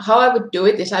how I would do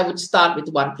it is I would start with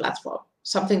one platform,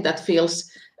 something that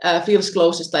feels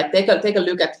closest. Like take a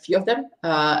look at a few of them,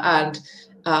 and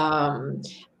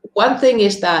one thing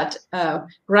is that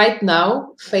right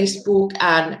now Facebook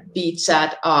and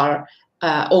VChat are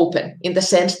open in the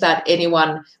sense that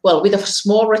anyone, well, with a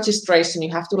small registration, you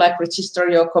have to like register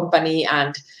your company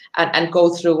and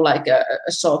go through like a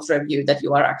short review that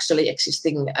you are actually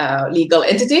existing legal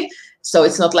entity. So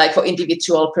it's not like for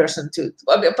individual person to,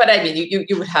 but I mean, you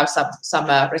would have some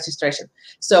registration.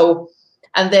 So,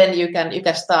 and then you can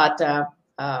start to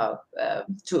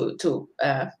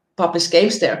publish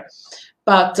games there.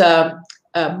 But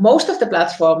most of the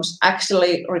platforms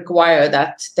actually require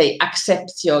that they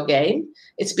accept your game.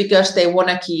 It's because they want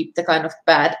to keep the kind of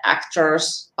bad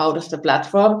actors out of the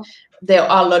platform. There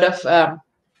are a lot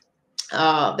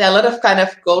of kind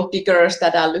of gold diggers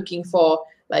that are looking for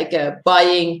like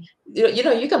buying.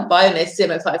 You can buy an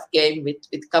HTML5 game with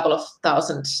a couple of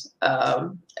thousand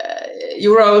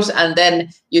euros, and then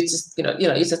you just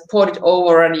you just port it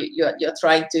over, and you're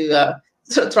trying to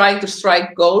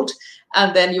strike gold.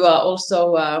 And then you are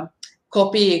also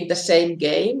copying the same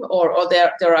game, or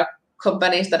there are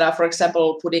companies that are, for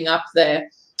example, putting up the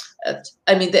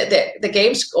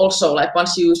games also, like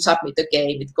once you submit the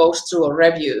game, it goes through a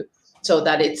review so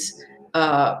that it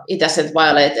doesn't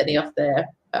violate any of the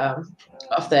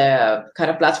kind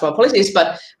of platform policies.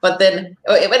 But then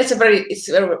it's a very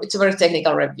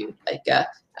technical review,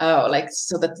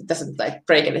 so that it doesn't like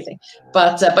break anything.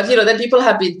 But then people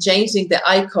have been changing the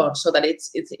icon so that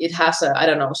it has a, I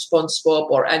don't know, SpongeBob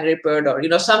or Angry Bird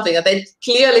or something that they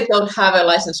clearly don't have a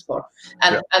license for,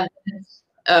 and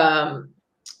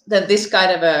then this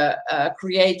kind of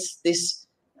creates this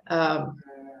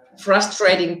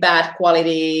frustrating bad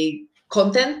quality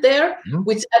content there,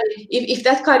 which if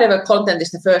that kind of a content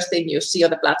is the first thing you see on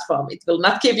the platform, it will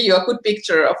not give you a good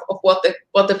picture of what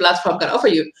the platform can offer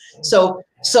you. So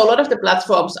a lot of the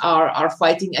platforms are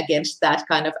fighting against that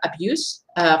kind of abuse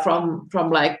from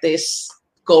like this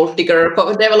gold digger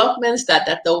developments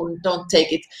that don't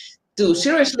take it too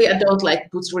seriously and don't like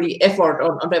put really effort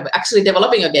on actually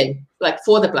developing a game like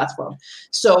for the platform.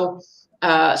 So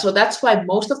that's why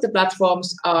most of the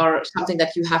platforms are something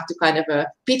that you have to kind of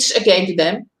pitch a game to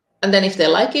them, and then if they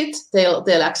like it,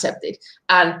 they'll accept it.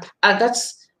 And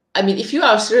that's, I mean, if you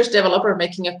are a serious developer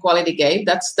making a quality game,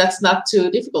 that's not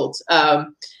too difficult.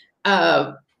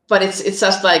 But it's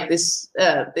just like this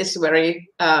very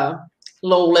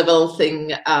low level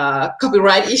thing,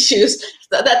 copyright issues.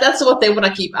 That's what they want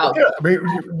to keep out. Yeah, I mean,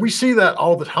 we see that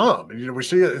all the time. You know, we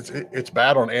see it's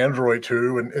bad on Android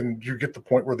too, and you get the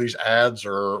point where these ads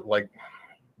are like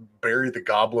bury the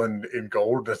goblin in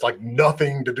gold. That's like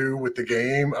nothing to do with the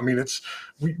game. I mean,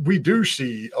 we do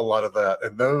see a lot of that,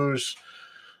 and those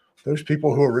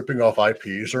people who are ripping off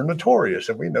IPs are notorious,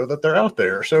 and we know that they're out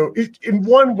there. So in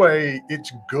one way,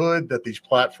 it's good that these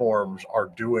platforms are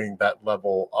doing that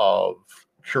level of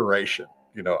curation.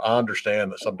 You know, I understand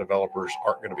that some developers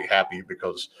aren't going to be happy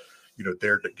because, you know,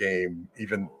 their game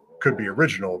even could be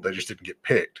original. They just didn't get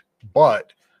picked.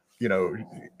 But, you know,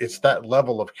 it's that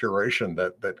level of curation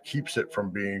that keeps it from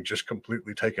being just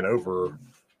completely taken over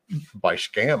by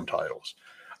scam titles.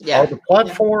 Yeah. Are the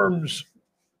platforms,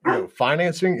 you know,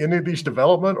 financing any of these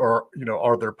development, or, you know,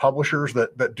 are there publishers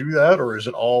that do that, or is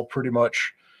it all pretty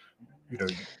much, you know,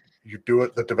 you do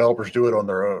it, the developers do it on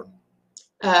their own?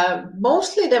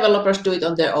 Mostly developers do it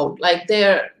on their own. Like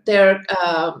there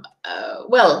can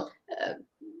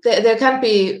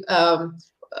be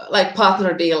like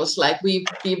partner deals. Like we've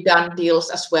done deals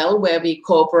as well where we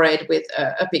cooperate with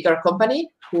a bigger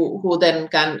company who then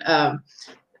can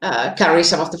carry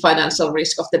some of the financial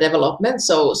risk of the development.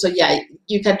 So yeah,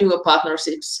 you can do a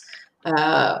partnerships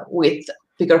with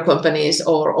bigger companies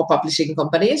or publishing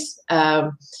companies.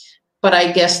 But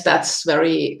I guess that's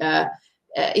very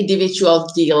individual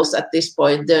deals at this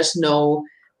point. There's no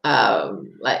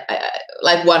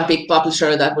like one big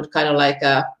publisher that would kind of like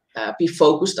be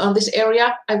focused on this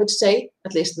area, I would say,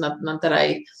 at least not that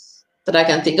I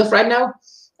can think of right now.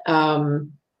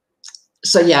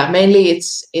 So yeah, mainly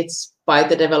it's by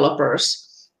the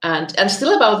developers, and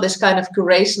still about this kind of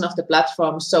curation of the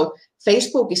platform. So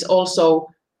Facebook is also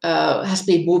has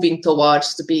been moving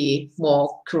towards to be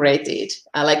more curated.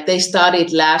 Like they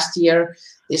started last year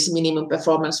this minimum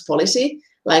performance policy,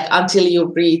 like until you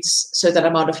reach certain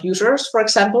amount of users, for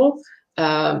example,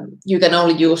 you can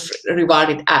only use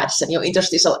rewarded ads, and your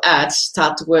interstitial ads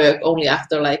start to work only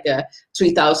after like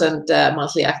 3,000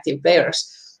 monthly active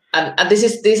players. And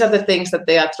these are the things that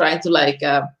they are trying to like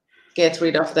get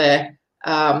rid of the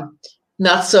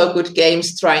not so good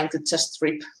games, trying to just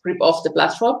rip off the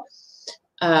platform.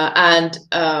 And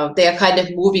they are kind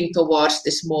of moving towards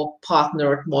this more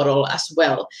partnered model as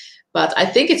well. But I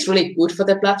think it's really good for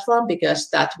the platform because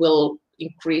that will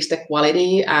increase the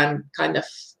quality and kind of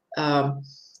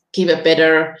give a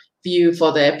better view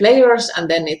for the players, and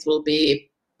then it will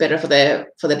be better for the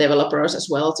developers as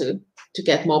well to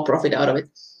get more profit out of it.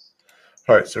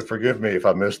 All right, so forgive me if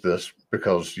I missed this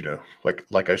because, you know,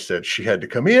 like I said, she had to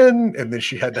come in and then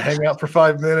she had to hang out for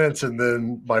 5 minutes, and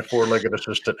then my four-legged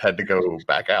assistant had to go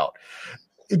back out.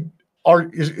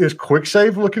 Is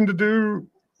QuickSave looking to do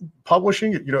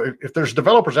publishing? You know, if there's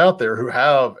developers out there who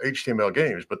have HTML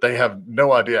games, but they have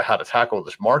no idea how to tackle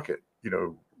this market, you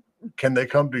know, can they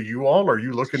come to you all? Are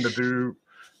you looking to do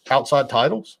outside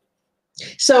titles?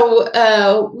 So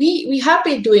we have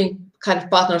been doing kind of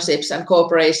partnerships and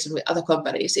cooperation with other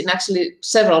companies in actually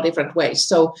several different ways.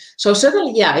 So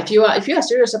certainly, yeah, if you are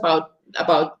serious about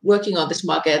working on this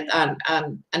market and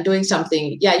doing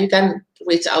something, yeah, you can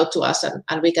reach out to us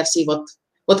and we can see what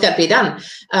can be done.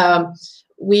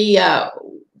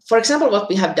 For example, what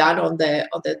we have done on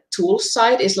the tools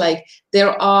side is like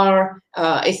there are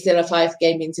HTML5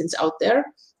 game engines out there,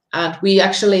 and we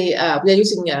actually we are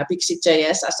using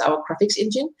Pixie.js as our graphics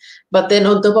engine. But then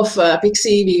on top of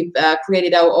Pixie, we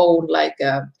created our own like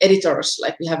editors.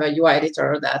 Like we have a UI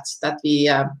editor that we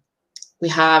have,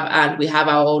 and we have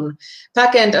our own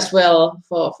backend as well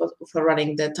for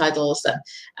running the titles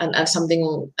and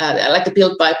something like the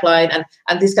build pipeline and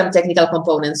this kind of technical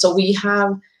components. So we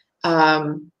have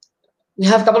a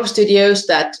couple of studios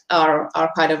that are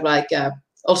kind of like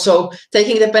also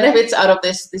taking the benefits out of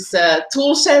this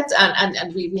tool set,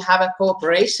 and we have a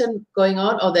cooperation going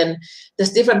on, or then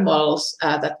there's different models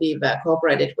that we've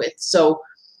cooperated with. So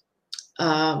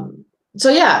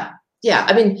yeah,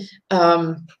 I mean,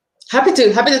 happy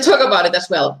to talk about it as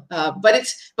well. But it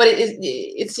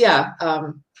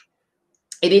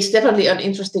is definitely an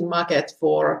interesting market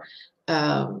for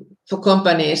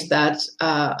companies that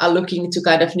are looking to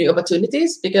kind of new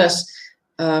opportunities, because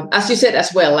as you said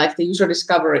as well, like the user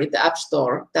discovery, the App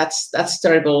Store, that's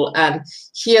terrible. And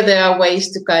here there are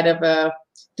ways to kind of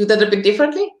do that a bit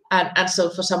differently. And so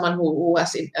for someone who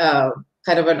has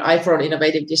kind of an eye for an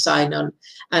innovative design and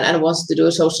wants to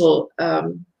do social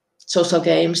social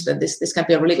games, then this can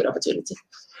be a really good opportunity.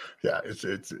 Yeah, it's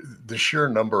the sheer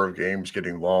number of games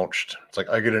getting launched. It's like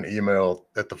I get an email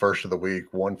at the first of the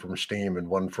week, one from Steam and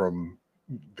one from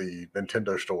the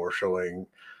Nintendo store showing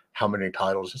how many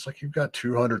titles. It's like you've got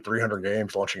 200, 300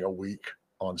 games launching a week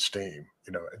on Steam,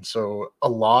 and so a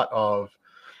lot of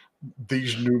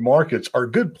these new markets are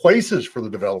good places for the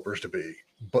developers to be,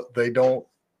 but they don't,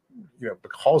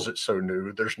 because it's so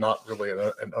new, there's not really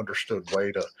an understood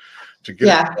way to get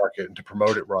it to market and to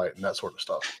promote it right and that sort of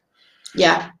stuff.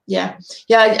 Yeah.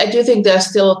 I do think there's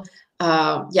still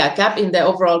gap in the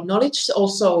overall knowledge.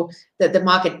 Also, the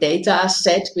market data, as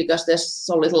said, because there's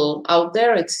so little out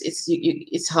there.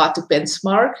 It's hard to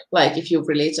benchmark. Like if you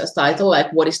release a title,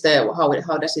 like what is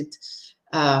how does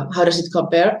it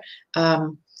compare?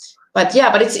 But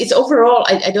it's overall.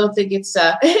 I don't think it's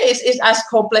as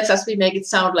complex as we make it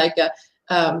sound. Like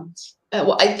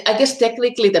I guess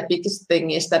technically the biggest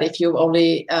thing is that if you've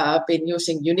only been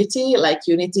using Unity, like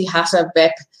Unity has a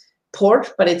web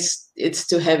port, but it's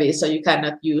too heavy, so you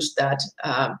cannot use that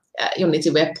Unity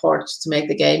web port to make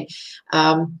the game.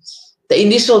 The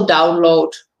initial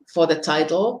download for the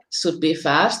title should be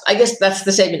fast. I guess that's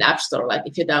the same in App Store. Like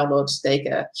if your downloads take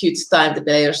a huge time, the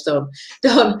players don't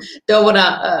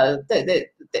wanna.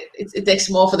 It takes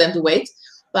more for them to wait.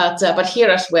 But here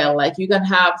as well, like you can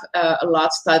have a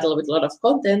large title with a lot of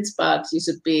content, but you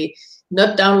should be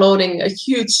not downloading a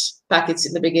huge package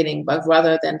in the beginning, but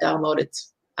rather than download it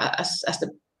as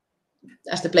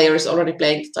the player is already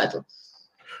playing the title.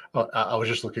 I was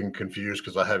just looking confused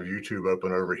because I have YouTube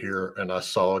open over here and I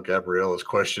saw Gabriella's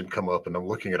question come up and I'm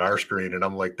looking at our screen and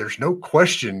I'm like, there's no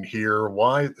question here.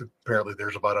 Why? Apparently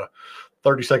there's about a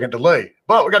 30-second delay,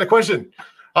 but we got a question.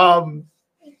 I'm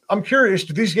curious,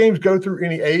 do these games go through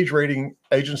any age rating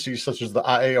agencies such as the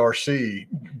IARC?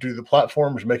 Do the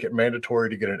platforms make it mandatory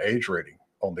to get an age rating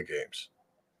on the games?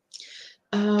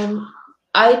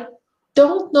 I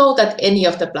don't know that any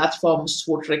of the platforms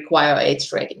would require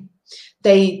age rating.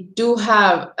 They do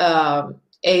have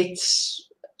age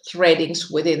ratings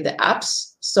within the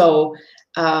apps. So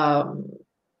I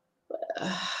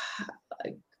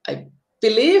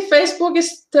believe Facebook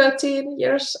is 13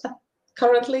 years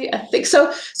currently, I think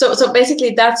so. So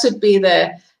basically, that should be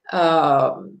the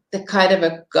kind of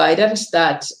a guidance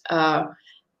that I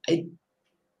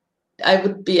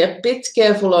would be a bit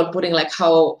careful on putting like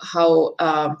how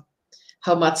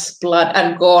much blood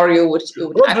and gore you would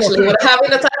actually want to have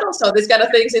in a title. So these kind of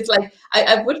things, it's like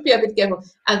I would be a bit careful.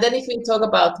 And then if we talk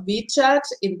about WeChat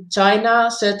in China,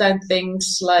 certain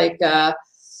things like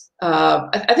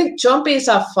I think zombies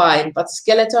are fine, but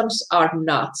skeletons are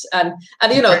not. And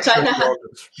China has.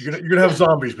 You're gonna have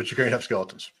zombies, but you can't have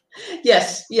skeletons.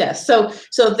 Yes. So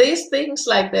these things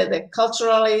like the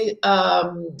culturally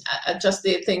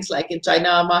adjusted things like in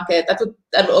China market that would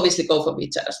obviously go for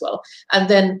WeChat as well. And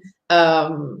then how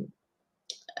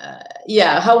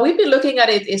we've been looking at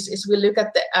it is we look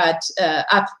at the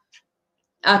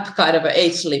app kind of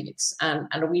age limits and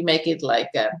we make it like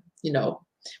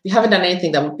we haven't done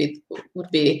anything that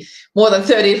would be more than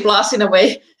 30 plus in a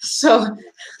way. So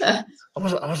I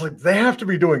was like, they have to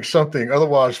be doing something.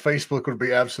 Otherwise, Facebook would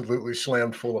be absolutely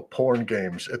slammed full of porn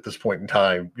games at this point in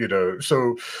time,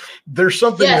 So there's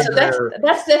something in there.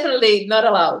 That's definitely not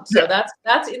allowed. So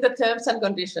that's in the terms and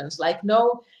conditions, like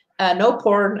no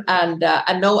porn and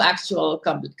no actual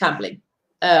gambling.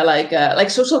 Like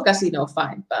social casino,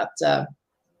 fine, but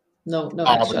no.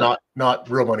 But not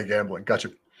real money gambling. Gotcha.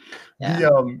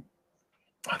 Yeah.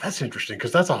 That's interesting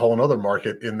because that's a whole other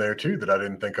market in there too that I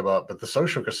didn't think about. But the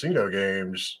social casino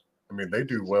games, I mean, they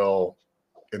do well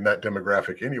in that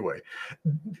demographic anyway.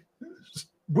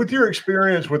 With your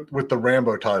experience with the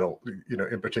Rambo title,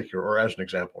 in particular, or as an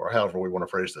example, or however we want to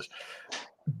phrase this,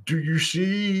 do you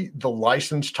see the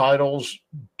licensed titles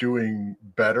doing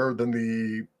better than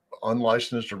the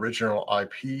unlicensed original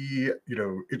IP?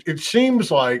 It seems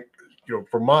like,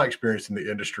 from my experience in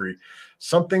the industry,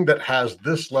 something that has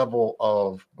this level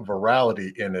of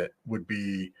virality in it would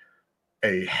be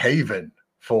a haven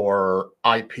for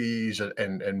IPs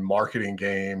and marketing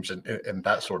games and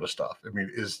that sort of stuff. I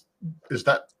mean, is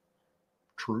that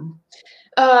true?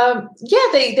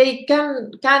 They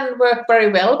can work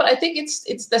very well, but I think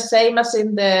it's the same as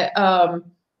in the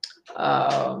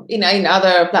in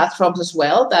other platforms as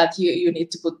well, that you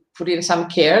need to put in some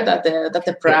care that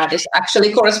the brand is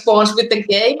actually corresponds with the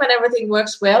game and everything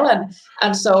works well,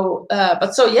 and so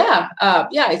it's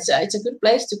a good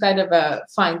place to kind of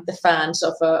find the fans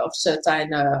of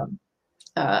certain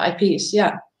IPs.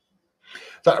 Yeah.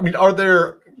 So, I mean, are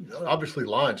there, obviously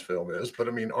Lions Film is, but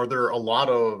I mean, are there a lot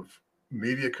of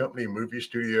media company movie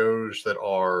studios that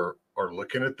are are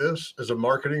looking at this as a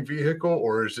marketing vehicle,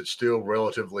 or is it still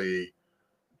relatively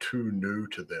too new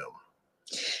to them?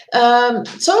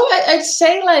 So I'd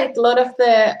say like a lot of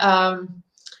the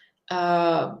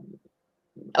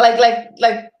like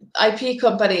IP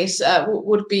companies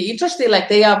would be interested. Like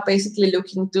they are basically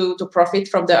looking to profit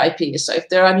from their IP. So if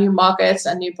there are new markets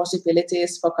and new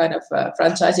possibilities for kind of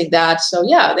franchising that, so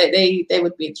yeah, they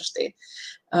would be interested.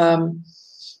 I'd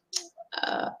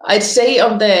say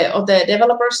on the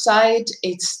developer side,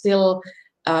 it's still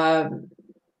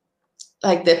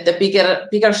like the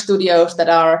bigger studios that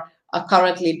are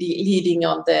currently leading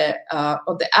on the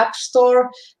App Store.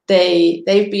 They've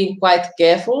been quite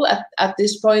careful at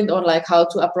this point on like how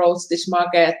to approach this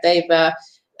market. They've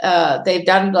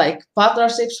done like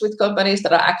partnerships with companies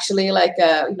that are actually like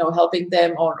helping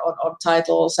them on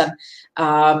titles and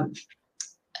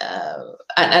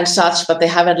such, but they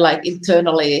haven't like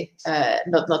internally,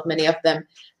 not many of them.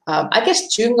 I guess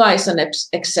Zynga is an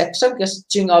exception because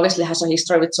Zynga obviously has a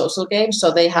history with social games,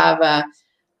 so they have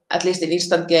at least in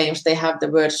instant games they have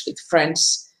the Words with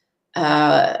Friends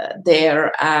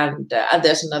there, and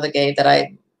there's another game that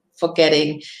I'm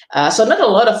forgetting. So not a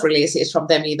lot of releases from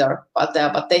them either, but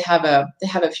they have a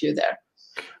few there.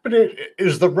 But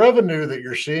is the revenue that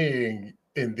you're seeing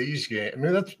in these games? I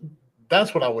mean,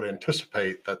 that's what I would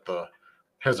anticipate that the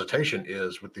hesitation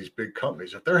is with these big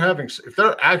companies. If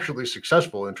they're actually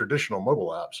successful in traditional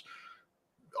mobile apps,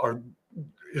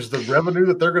 is the revenue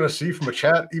that they're going to see from a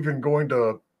chat even going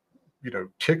to,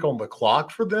 tick on the clock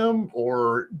for them?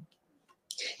 Or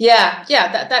yeah,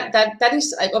 that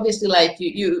is obviously like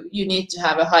you need to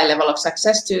have a high level of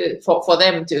success for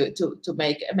them to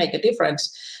make a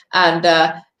difference. And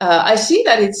I see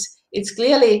that it's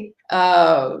clearly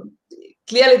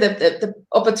the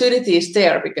opportunity is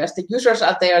there because the users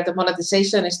are there, the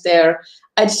monetization is there.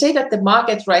 I'd say that the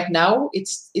market right now,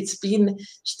 it's been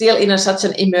still in such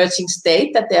an emerging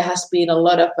state that there has been a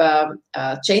lot of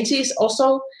changes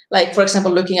also. Like, for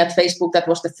example, looking at Facebook, that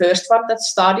was the first one that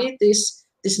started this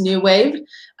new wave.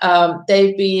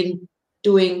 They've been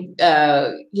doing,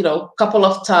 couple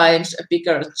of times a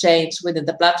bigger change within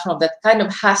the platform that kind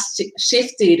of has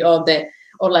shifted on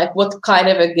like what kind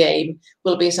of a game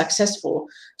will be successful.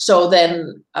 So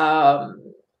then,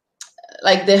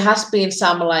 like there has been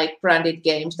some like branded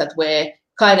games that were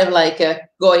kind of like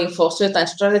going for certain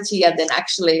strategy, and then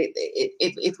actually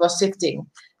it was shifting.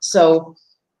 So,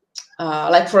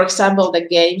 like for example, the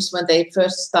games when they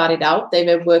first started out, they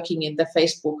were working in the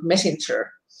Facebook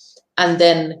Messenger, and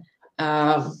then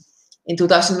in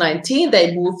 2019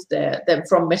 they moved them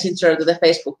from Messenger to the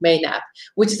Facebook main app,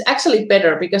 which is actually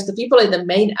better because the people in the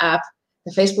main app,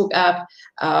 the Facebook app,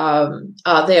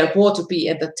 are there more to be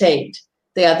entertained.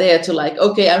 They are there to like,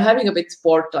 okay, I'm having a bit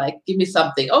bored, like give me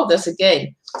something. Oh, there's a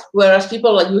game. Whereas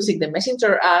people are using the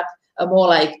Messenger app are more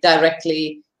like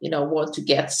directly, want to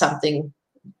get something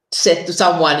said to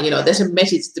someone, there's a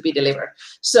message to be delivered.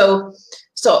 So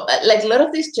like a lot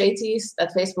of these changes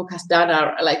that Facebook has done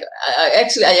are like,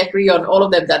 I agree on all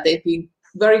of them that they've been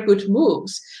very good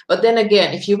moves. But then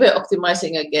again, if you were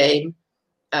optimizing a game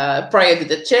prior to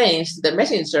the change to the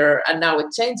Messenger and now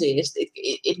it changes,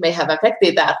 it may have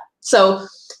affected that. So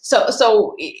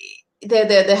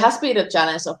there has been a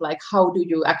challenge of like, how do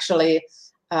you actually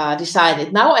design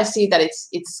it? Now I see that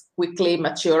it's quickly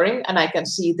maturing, and I can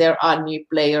see there are new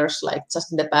players like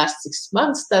just in the past 6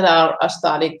 months that are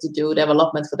starting to do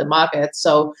development for the market.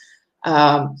 So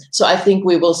I think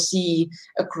we will see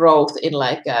a growth in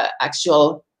like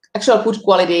actual good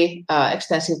quality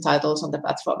extensive titles on the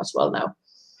platform as well now.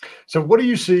 So what do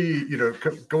you see,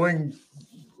 going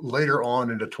later on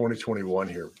into 2021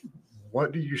 here?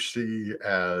 What do you see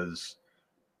as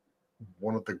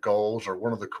one of the goals or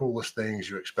one of the coolest things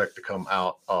you expect to come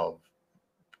out of,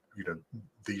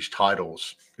 these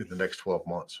titles in the next 12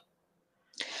 months?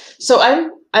 So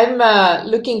I'm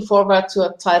looking forward to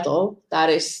a title that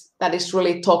is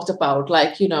really talked about,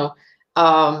 like the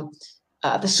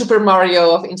Super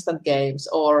Mario of instant games,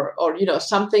 or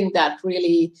something that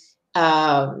really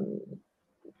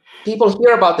people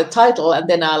hear about the title and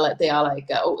then they are like,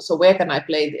 oh, so where can I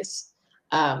play this?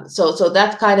 So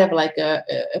that kind of like a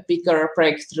bigger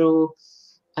breakthrough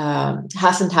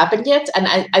hasn't happened yet, and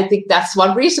I think that's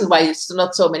one reason why it's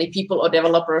not so many people or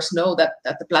developers know that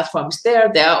the platform is there.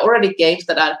 There are already games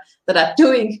that are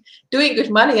doing good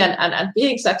money and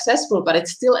being successful, but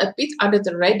it's still a bit under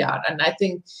the radar. And I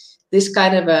think this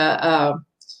kind of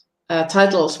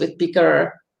titles with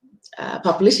bigger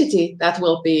publicity that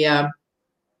will be a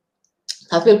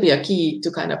key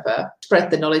to kind of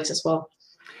spread the knowledge as well.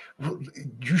 Well,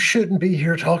 you shouldn't be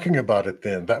here talking about it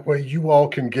then. That way you all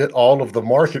can get all of the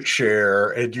market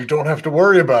share and you don't have to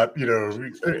worry about,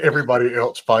 everybody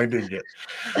else finding it.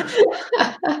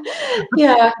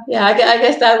 Yeah, I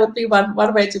guess that would be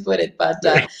one way to put it. But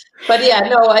yeah,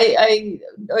 no, I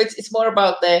it's more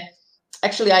about the.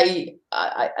 Actually, I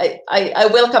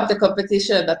welcome the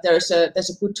competition, that there's a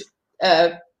good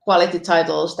quality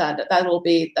titles that will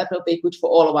be good for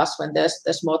all of us when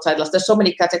there's more titles. There's so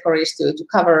many categories to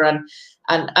cover, and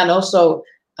also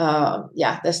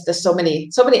there's so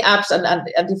many apps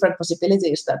and different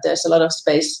possibilities that there's a lot of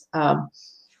space. And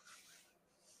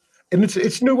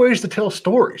it's new ways to tell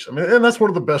stories. I mean, and that's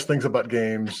one of the best things about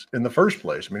games in the first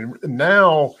place. I mean,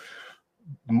 now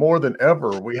more than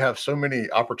ever, we have so many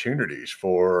opportunities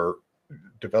for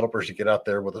developers to get out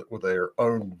there with their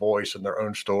own voice and their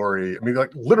own story. I mean,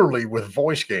 like literally with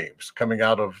voice games coming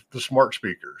out of the smart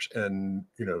speakers. And,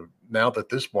 now that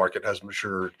this market has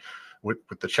matured with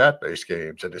the chat-based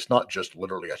games, and it's not just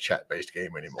literally a chat-based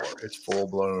game anymore. It's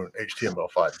full-blown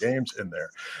HTML5 games in there.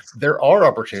 There are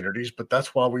opportunities, but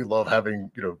that's why we love having,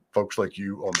 folks like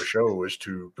you on the show,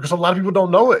 because a lot of people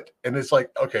don't know it. And it's like,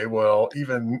 okay, well,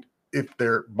 even if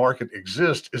their market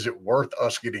exists, is it worth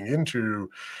us getting into?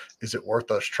 Is it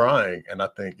worth us trying? And I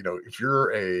think, if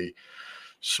you're a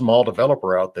small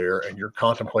developer out there and you're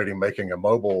contemplating making a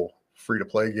mobile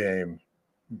free-to-play game,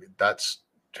 that's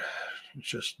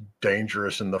just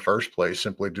dangerous in the first place,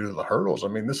 simply due to the hurdles. I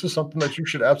mean, this is something that you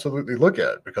should absolutely look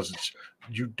at, because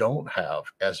you don't have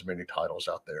as many titles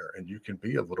out there, and you can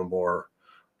be a little more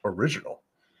original.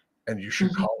 And you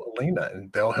should call Alina,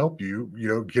 and they'll help you,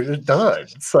 get it done.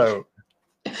 So,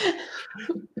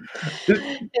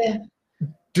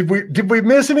 did we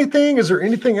miss anything? Is there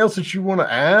anything else that you want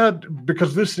to add?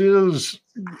 Because this is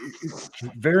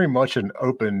very much an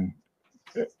open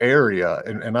area,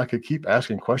 and I could keep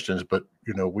asking questions, but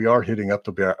we are hitting up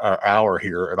to our hour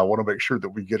here, and I want to make sure that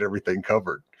we get everything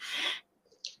covered.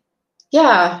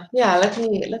 Yeah. Let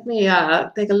me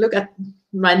take a look at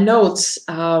my notes.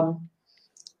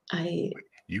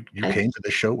 You came to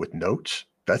the show with notes?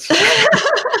 That's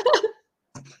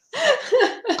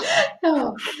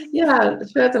oh, yeah,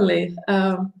 certainly.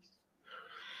 I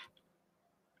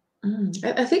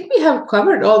think we have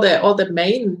covered all the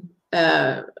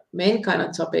main kind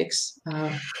of topics.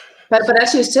 But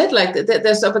as you said, like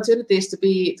there's opportunities to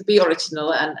be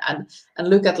original and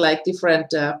look at like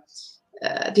different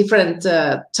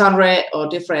genre or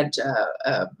different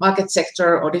market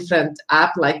sector or different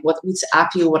app, like which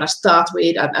app you want to start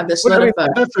with, and there's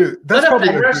that's probably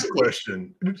a good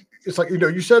question. It's like,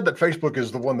 you said that Facebook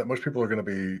is the one that most people are going to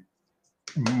be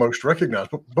most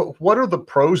recognized, but what are the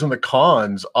pros and the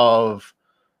cons of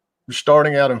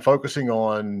starting out and focusing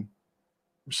on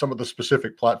some of the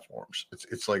specific platforms?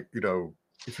 It's like,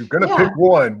 if you're going to pick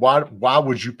one, why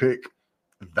would you pick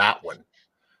that one?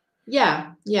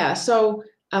 Yeah. So,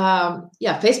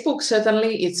 Facebook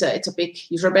certainly it's a big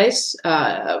user base,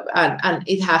 and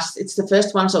it's the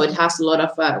first one, so it has a lot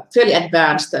of fairly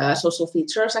advanced social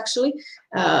features. Actually,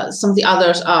 some of the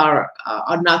others are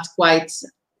not quite,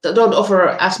 don't offer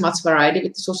as much variety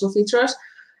with the social features.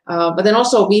 But then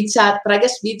also WeChat. But I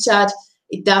guess WeChat,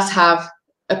 it does have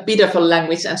a bit of a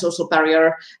language and social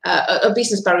barrier, a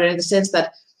business barrier, in the sense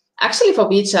that actually for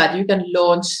WeChat you can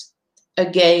launch a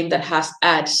game that has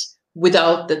ads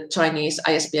without the Chinese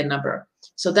ISBN number.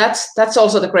 So that's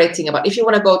also the great thing about, if you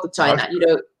want to go to China,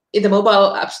 in the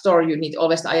mobile app store, you need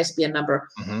always the ISBN number.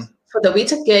 For the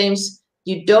WeChat games,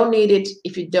 you don't need it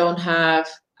if you don't have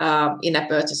in-app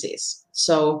purchases.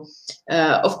 So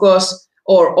of course,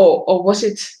 or was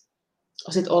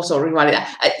it also rewarded?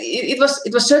 It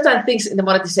was certain things in the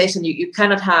monetization you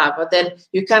cannot have, but then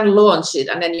you can launch it,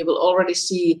 and then you will already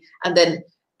see, and then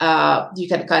you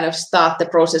can kind of start the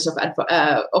process of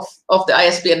the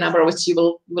ISBN number, which you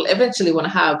will eventually want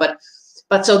to have.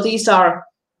 But so these are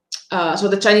so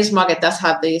the Chinese market does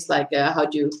have these, like how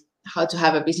to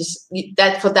have a business,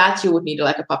 that for that you would need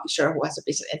like a publisher who has a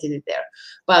business entity there.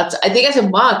 But I think as a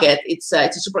market, it's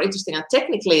super interesting, and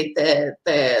technically the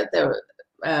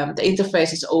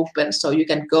interface is open, so you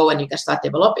can go and you can start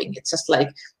developing. It's just like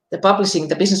the publishing,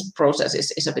 the business process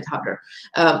is a bit harder.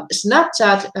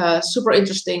 Snapchat, super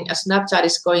interesting. Snapchat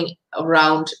is going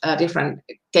around different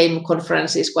game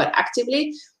conferences quite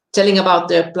actively, telling about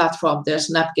their platform, their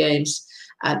Snap Games,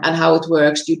 and how it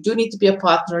works. You do need to be a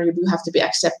partner. You do have to be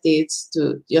accepted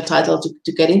to your title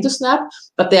to get into Snap,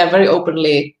 but they are very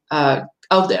openly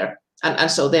out there,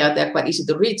 and so they're quite easy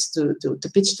to reach to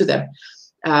pitch to them.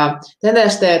 Then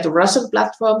there's the Russian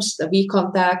platforms, the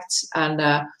VKontakte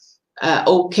and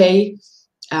OK.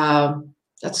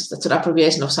 That's an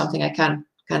abbreviation of something I can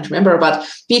can't remember, but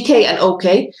PK and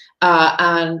OK,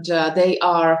 and they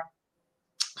are.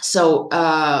 So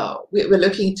we're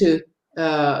looking to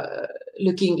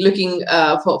looking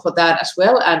for that as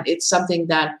well, and it's something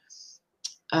that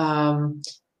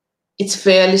it's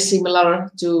fairly similar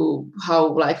to how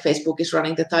like Facebook is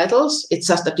running the titles. It's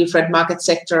just a different market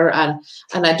sector, and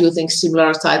I do think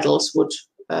similar titles would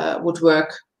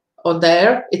work on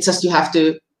there. It's just you have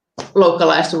to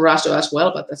localize to Russia as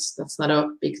well, but that's not a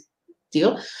big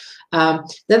deal.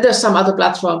 Then there's some other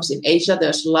platforms in Asia.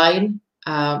 There's Line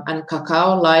and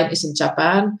Kakao. Line is in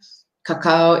Japan.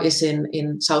 Kakao is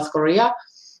in South Korea,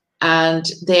 and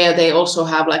there they also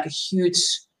have like a huge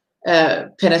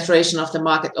penetration of the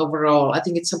market overall. I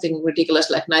think it's something ridiculous,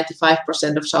 like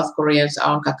 95% of South Koreans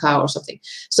are on Kakao or something.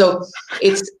 So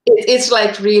it's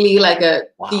like really like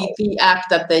the app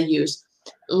that they use.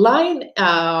 Line,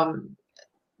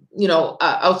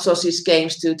 outsources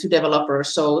games to developers,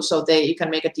 so you can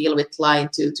make a deal with Line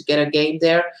to get a game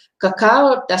there.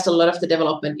 Kakao does a lot of the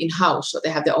development in-house, so they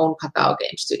have their own Kakao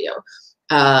game studio.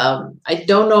 I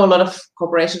don't know a lot of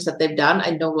corporations that they've done.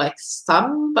 I know like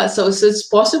some, but so it's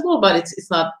possible, but it's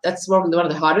not. That's probably one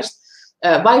of the hardest.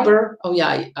 Viber,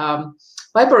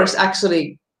 Viber is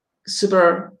actually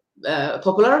super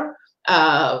popular.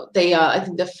 They are, I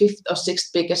think, the 5th or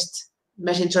 6th biggest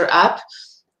messenger app.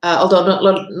 Although a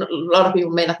lot of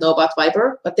people may not know about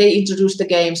Viber, but they introduced the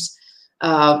games,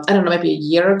 I don't know, maybe a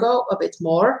year ago, a bit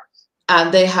more,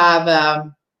 and they have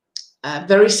a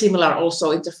very similar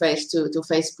also interface to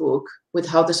Facebook with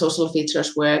how the social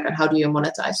features work and how do you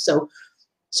monetize.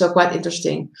 So quite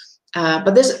interesting.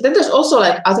 But there's also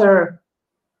like other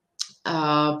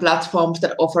platforms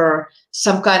that offer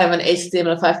some kind of an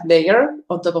HTML5 layer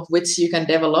on top of which you can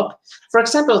develop. For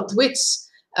example, Twitch.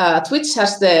 Twitch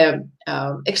has the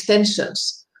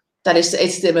extensions that is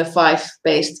HTML5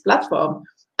 based platform,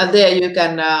 and there you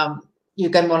can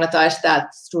monetize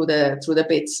that through the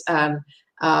bits, and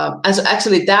so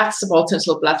actually that's a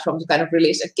potential platform to kind of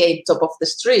release a game top of the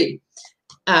stream,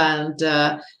 and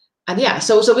yeah,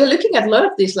 so we're looking at a lot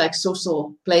of these like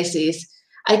social places.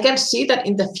 I can see that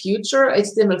in the future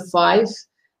HTML5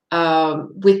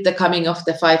 with the coming of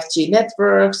the 5G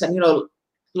networks and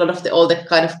a lot of all the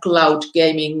kind of cloud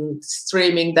gaming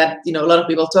streaming that a lot of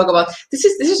people talk about. This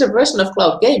is a version of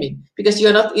cloud gaming because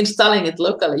you're not installing it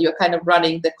locally. You're kind of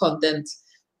running the content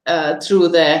through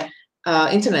the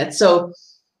internet. So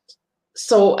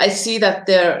I see that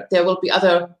there will be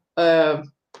other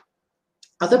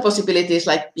possibilities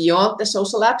like beyond the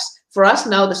social apps. For us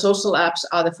now, the social apps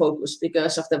are the focus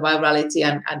because of the virality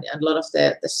and a lot of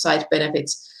the side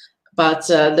benefits. But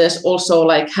there's also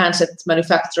like handset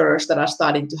manufacturers that are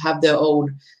starting to have their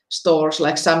own stores,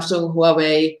 like Samsung,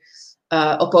 Huawei,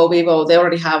 Oppo, Vivo. They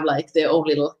already have like their own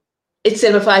little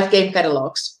HTML5 game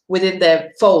catalogs within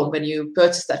the phone when you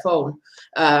purchase that phone.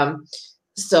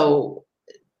 So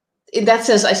in that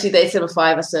sense, I see the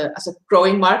HTML5 as a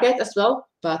growing market as well.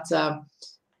 But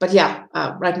yeah,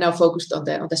 right now focused on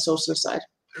the social side.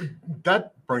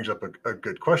 That brings up a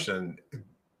good question.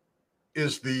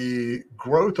 Is the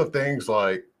growth of things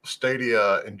like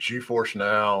Stadia and GeForce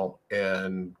Now,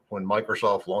 and when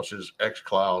Microsoft launches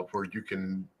xCloud, where you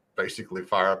can basically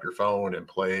fire up your phone and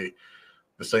play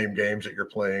the same games that you're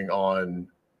playing on,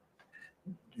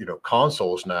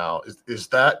 consoles now, is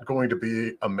that going to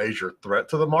be a major threat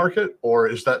to the market, or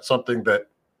is that something that,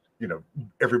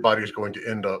 everybody's going to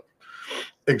end up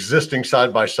existing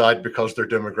side by side because their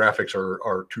demographics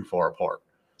are too far apart?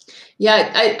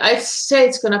 Yeah, I'd say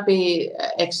it's going to be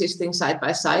existing side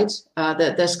by side.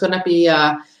 There's going to be,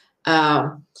 I'm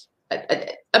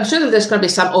sure that there's going to be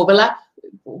some overlap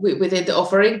within the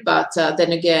offering, but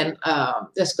then again,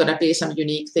 there's going to be some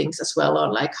unique things as well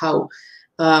on like how,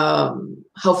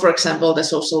 for example, the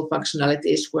social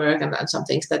functionalities work and some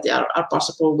things that are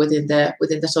possible within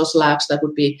the social apps that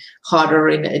would be harder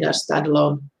in a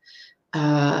standalone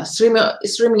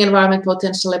streaming environment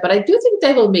potentially, but I do think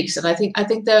they will mix, and I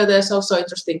think there's also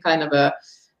interesting kind of a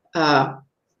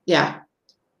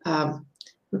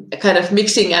kind of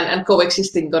mixing and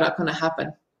coexisting gonna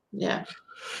happen. Yeah.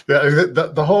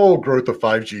 The whole growth of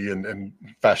 5G and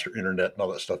faster internet and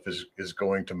all that stuff is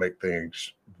going to make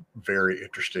things very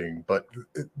interesting. But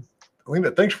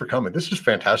Alina, thanks for coming. This is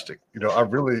fantastic. I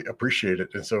really appreciate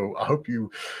it. And so I hope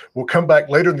you will come back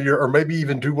later in the year, or maybe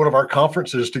even do one of our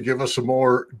conferences to give us some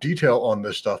more detail on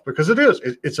this stuff, because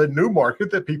it's a new market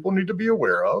that people need to be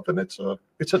aware of, and it's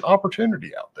an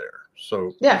opportunity out there.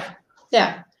 So yeah.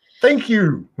 Thank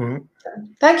you.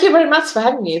 Thank you very much for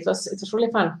having me. It was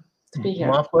really fun to be here.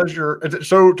 My pleasure.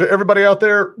 So to everybody out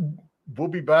there, we'll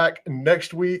be back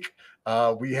next week.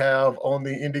 We have on the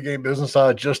Indie Game Business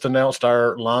side just announced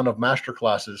our line of master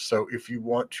classes. So if you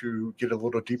want to get a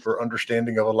little deeper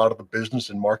understanding of a lot of the business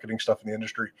and marketing stuff in the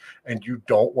industry, and you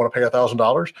don't want to pay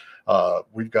 $1,000,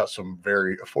 we've got some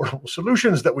very affordable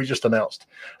solutions that we just announced.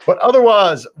 But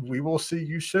otherwise, we will see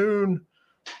you soon.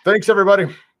 Thanks, everybody.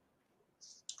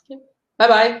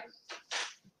 Bye-bye.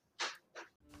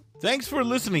 Thanks for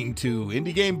listening to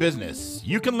Indie Game Business.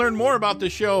 You can learn more about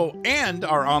the show and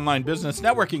our online business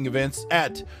networking events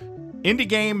at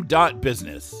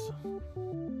indiegame.business.